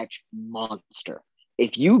the catch monster.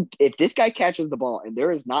 If this guy catches the ball and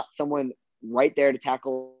there is not someone right there to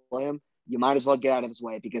tackle him, you might as well get out of his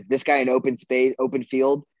way because this guy in open space, open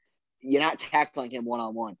field, you're not tackling him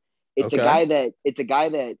one-on-one. It's a guy that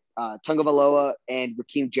Tungavaloa and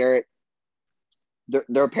Rakeem Jarrett,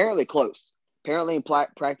 they're apparently close. Apparently in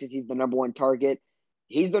practice, he's the number one target.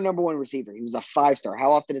 He's the number one receiver. He was a 5-star.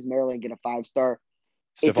 How often does Maryland get a 5-star?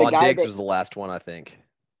 Stephon Diggs was the last one, I think.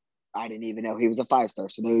 I didn't even know he was a 5-star.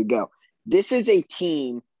 So there you go. This is a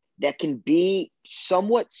team that can be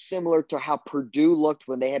somewhat similar to how Purdue looked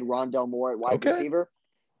when they had Rondell Moore at wide receiver.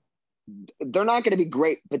 They're not going to be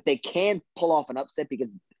great, but they can pull off an upset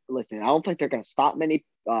because, listen, I don't think they're going to stop many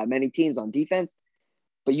teams on defense,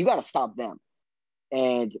 but you got to stop them.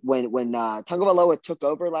 And when Tungavaloa took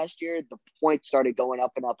over last year, the points started going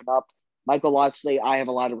up and up and up. Michael Locksley, I have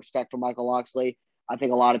a lot of respect for Michael Locksley. I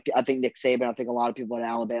think Nick Saban, I think a lot of people in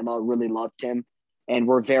Alabama really loved him. And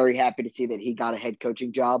we're very happy to see that he got a head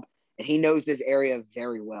coaching job. And he knows this area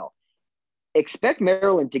very well. Expect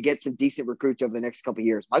Maryland to get some decent recruits over the next couple of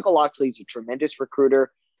years. Michael Locksley is a tremendous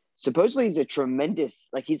recruiter. Supposedly he's a tremendous,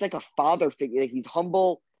 he's like a father figure. He's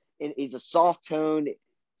humble and he's a soft tone.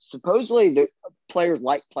 Supposedly the players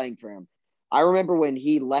like playing for him. I remember when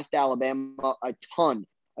he left Alabama, a ton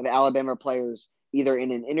of Alabama players, either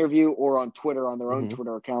in an interview or on Twitter, on their own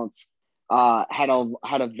Twitter accounts, had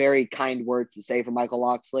a very kind words to say for Michael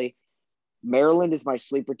Locksley. Maryland is my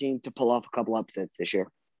sleeper team to pull off a couple upsets this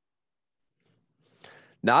year.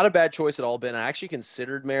 Not a bad choice at all, Ben. I actually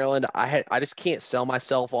considered Maryland. I just can't sell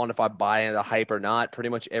myself on if I buy into the hype or not. Pretty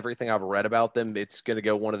much everything I've read about them, it's going to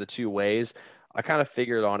go one of the two ways. I kind of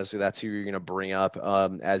figured, honestly, that's who you're going to bring up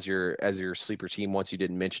as your sleeper team once you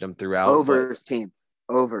didn't mention them throughout. Overs team.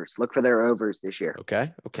 Overs. Look for their overs this year.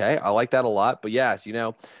 Okay. I like that a lot. But yes,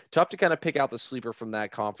 tough to kind of pick out the sleeper from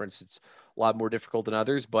that conference. It's a lot more difficult than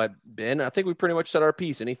others. But Ben, I think we pretty much said our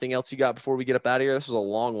piece. Anything else you got before we get up out of here? This was a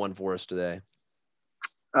long one for us today.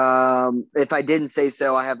 If I didn't say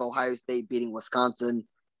so, I have Ohio State beating Wisconsin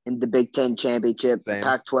in the Big Ten championship. Same.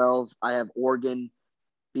 Pac-12, I have Oregon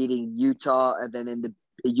beating Utah, and then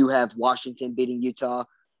you have Washington beating Utah,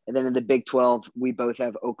 and then in the Big 12, we both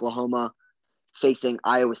have Oklahoma facing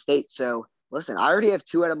Iowa State. So listen, I already have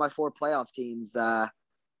 2 out of my 4 playoff teams.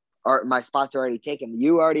 My spots are already taken.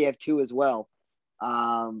 You already have 2 as well.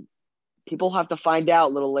 People have to find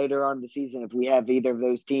out a little later on in the season if we have either of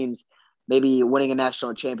those teams maybe winning a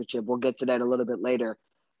national championship. We'll get to that a little bit later.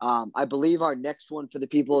 I believe our next one for the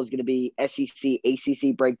people is going to be SEC,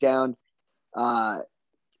 ACC breakdown.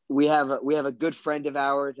 We have a good friend of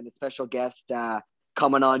ours and a special guest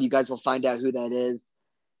coming on. You guys will find out who that is.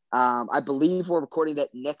 I believe we're recording that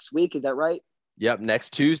next week. Is that right? Yep,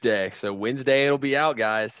 next Tuesday. So Wednesday it'll be out,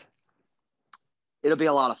 guys. It'll be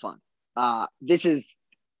a lot of fun. This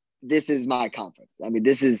is my conference. I mean,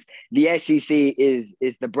 this is the SEC is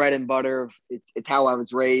the bread and butter. It's how I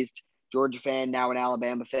was raised. Georgia fan, now an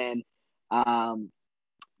Alabama fan.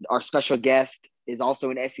 Our special guest is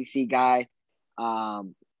also an SEC guy. I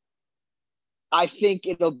think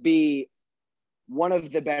it'll be one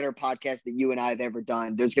of the better podcasts that you and I have ever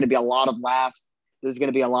done. There's going to be a lot of laughs. There's going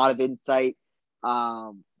to be a lot of insight.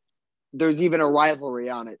 There's even a rivalry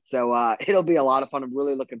on it. So it'll be a lot of fun. I'm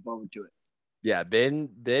really looking forward to it. Yeah, Ben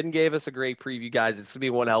gave us a great preview, guys. It's going to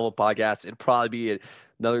be one hell of a podcast. It'll probably be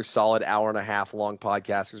another solid hour and a half long podcast.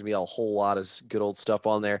 There's going to be a whole lot of good old stuff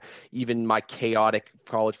on there. Even my chaotic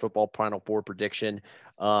college football Final Four prediction.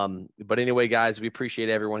 But anyway, guys, we appreciate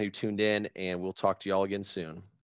everyone who tuned in, and we'll talk to y'all again soon.